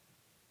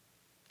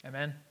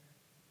 Amen?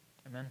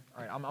 Amen?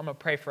 All right, I'm going to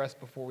pray for us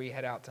before we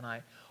head out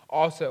tonight.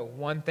 Also,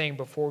 one thing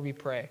before we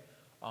pray,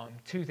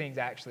 two things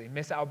actually.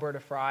 Miss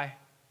Alberta Fry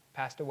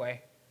passed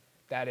away.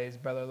 That is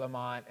Brother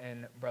Lamont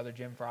and Brother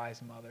Jim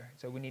Fry's mother.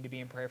 So we need to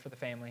be in prayer for the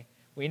family.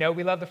 We know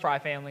we love the Fry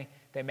family.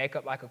 They make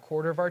up like a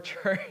quarter of our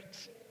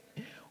church.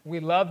 We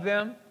love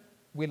them.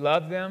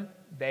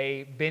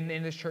 They've been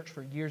in this church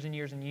for years and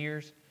years and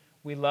years.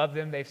 We love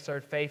them. They've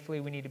served faithfully.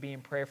 We need to be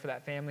in prayer for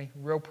that family,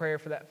 real prayer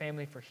for that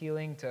family, for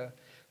healing, to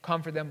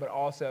comfort them. But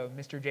also,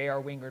 Mr.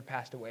 J.R. Wingard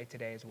passed away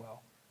today as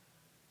well.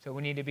 So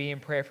we need to be in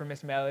prayer for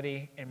Miss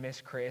Melody and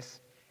Miss Chris.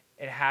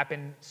 It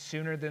happened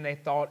sooner than they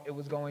thought it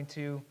was going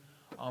to.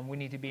 We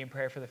need to be in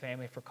prayer for the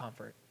family for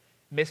comfort.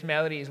 Miss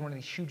Melody is one of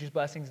the hugest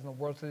blessings in the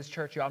world to this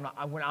church.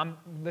 When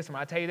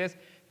I tell you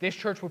this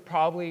church would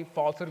probably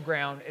fall to the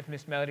ground if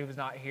Miss Melody was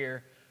not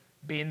here,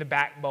 being the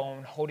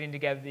backbone, holding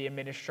together the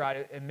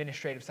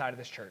administrative side of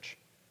this church.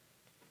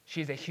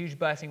 She's a huge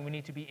blessing. We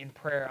need to be in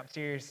prayer. I'm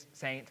serious,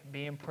 saints.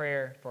 Be in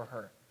prayer for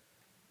her.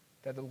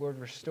 That the Lord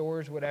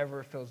restores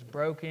whatever feels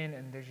broken,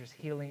 and there's just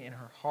healing in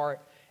her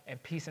heart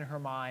and peace in her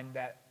mind,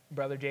 that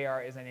Brother JR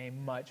is in a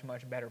much,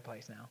 much better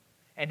place now.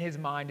 And his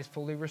mind is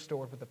fully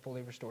restored with a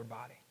fully restored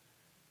body.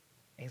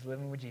 He's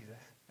living with Jesus.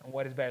 And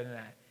what is better than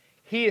that?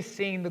 He is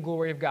seeing the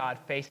glory of God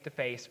face to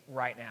face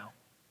right now.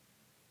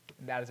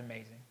 And that is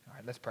amazing. All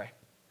right, let's pray.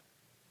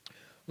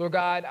 Lord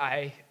God,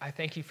 I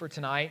thank you for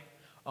tonight.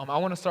 I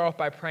want to start off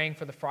by praying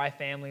for the Fry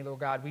family, Lord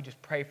God. We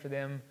just pray for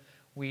them.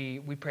 We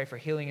pray for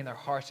healing in their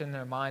hearts and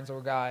their minds,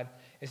 Lord God.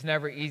 It's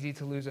never easy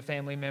to lose a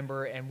family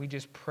member, and we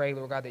just pray,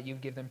 Lord God, that you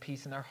give them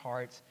peace in their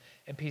hearts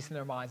and peace in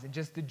their minds, and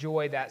just the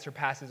joy that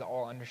surpasses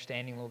all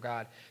understanding, Lord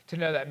God, to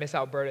know that Miss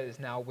Alberta is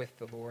now with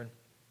the Lord.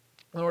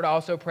 Lord, I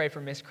also pray for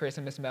Miss Chris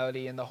and Miss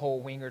Melody and the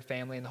whole Wingard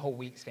family and the whole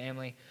Weeks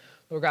family.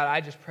 Lord God,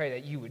 I just pray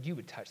that you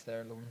would touch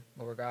their,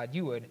 Lord God.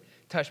 You would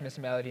touch Miss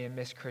Melody and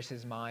Miss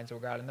Chris's minds,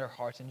 Lord God, and their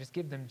hearts, and just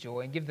give them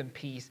joy and give them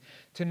peace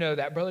to know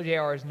that Brother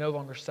JR is no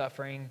longer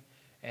suffering,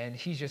 and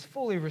he's just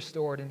fully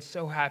restored and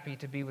so happy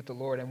to be with the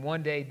Lord. And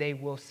one day they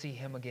will see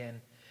him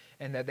again,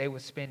 and that they will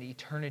spend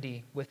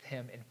eternity with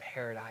him in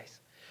paradise.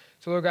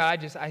 So, Lord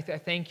God, I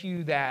thank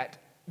you that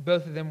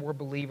both of them were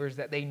believers,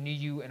 that they knew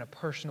you in a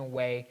personal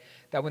way,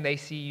 that when they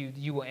see you,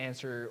 you will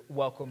answer,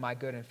 "Welcome, my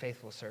good and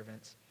faithful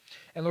servants."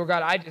 And Lord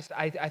God,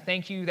 I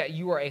thank you that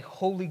you are a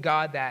holy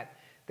God, that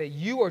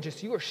you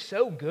are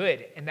so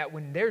good, and that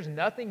when there's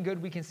nothing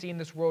good we can see in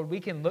this world, we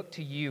can look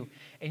to you,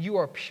 and you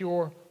are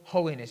pure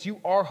holiness.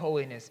 You are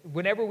holiness.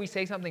 Whenever we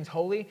say something's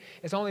holy,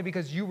 it's only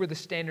because you were the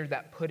standard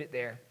that put it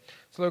there.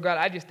 So Lord God,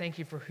 I just thank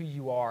you for who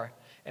you are.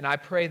 And I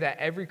pray that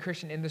every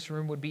Christian in this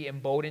room would be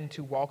emboldened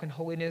to walk in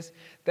holiness,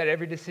 that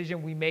every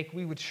decision we make,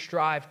 we would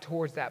strive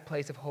towards that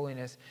place of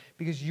holiness,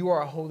 because you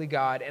are a holy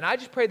God. And I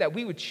just pray that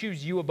we would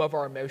choose you above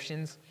our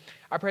emotions.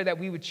 I pray that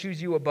we would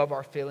choose you above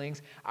our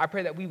feelings. I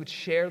pray that we would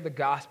share the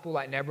gospel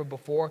like never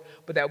before,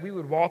 but that we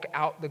would walk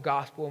out the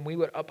gospel and we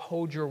would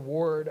uphold your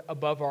word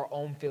above our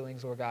own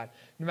feelings, Lord God.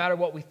 No matter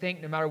what we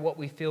think, no matter what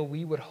we feel,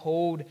 we would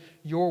hold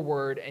your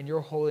word and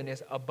your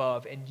holiness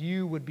above, and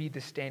you would be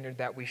the standard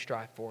that we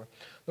strive for.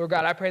 Lord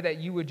God, I pray that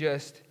you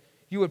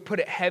would put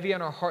it heavy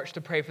on our hearts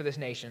to pray for this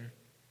nation.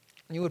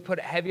 You would put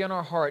it heavy on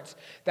our hearts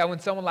that when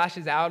someone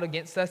lashes out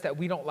against us, that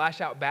we don't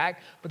lash out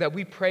back, but that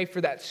we pray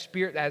for that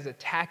spirit that is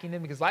attacking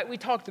them. Because like we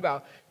talked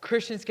about,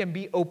 Christians can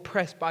be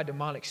oppressed by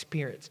demonic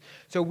spirits.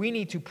 So we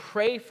need to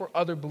pray for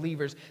other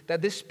believers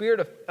that this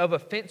spirit of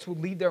offense would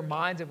leave their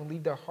minds and would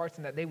leave their hearts,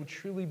 and that they would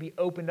truly be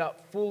opened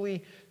up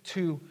fully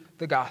to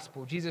the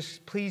gospel. Jesus,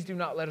 please do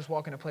not let us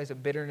walk in a place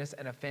of bitterness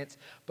and offense,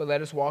 but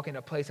let us walk in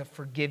a place of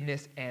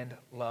forgiveness and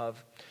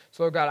love.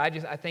 So Lord God,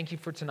 I thank you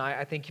for tonight.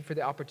 I thank you for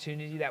the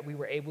opportunity that we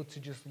were able to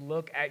just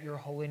look at your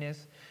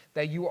holiness,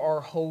 that you are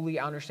holy.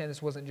 I understand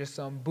this wasn't just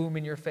some boom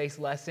in your face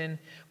lesson,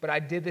 but I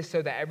did this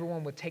so that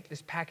everyone would take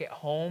this packet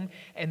home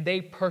and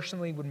they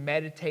personally would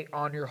meditate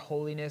on your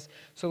holiness.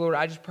 So Lord,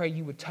 I just pray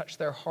you would touch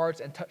their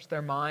hearts and touch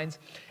their minds,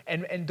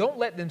 and don't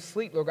let them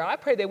sleep, Lord God. I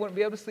pray they wouldn't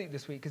be able to sleep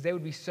this week because they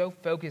would be so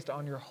focused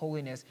on your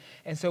holiness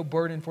and so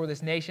burdened for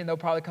this nation. They'll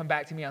probably come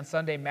back to me on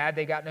Sunday mad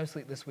they got no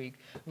sleep this week.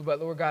 But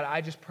Lord God,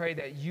 I just pray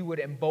that you would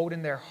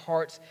embolden their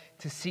hearts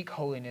to seek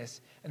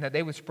holiness, and that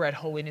they would spread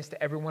holiness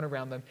to everyone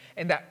around them,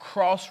 and that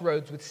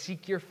Crossroads would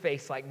seek your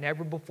face like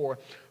never before,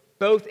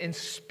 both in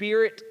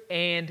spirit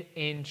and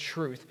in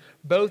truth,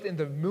 both in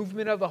the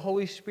movement of the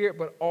Holy Spirit,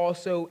 but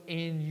also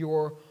in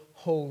your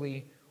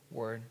holy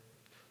word.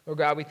 Lord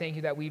God, we thank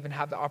you that we even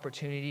have the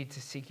opportunity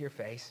to seek your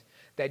face,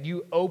 that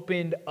you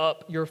opened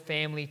up your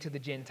family to the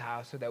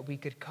Gentiles so that we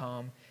could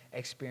come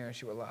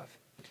experience your love.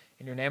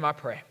 In your name I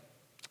pray.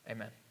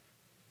 Amen.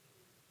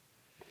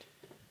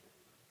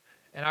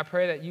 And I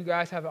pray that you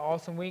guys have an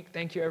awesome week.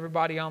 Thank you,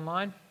 everybody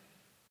online.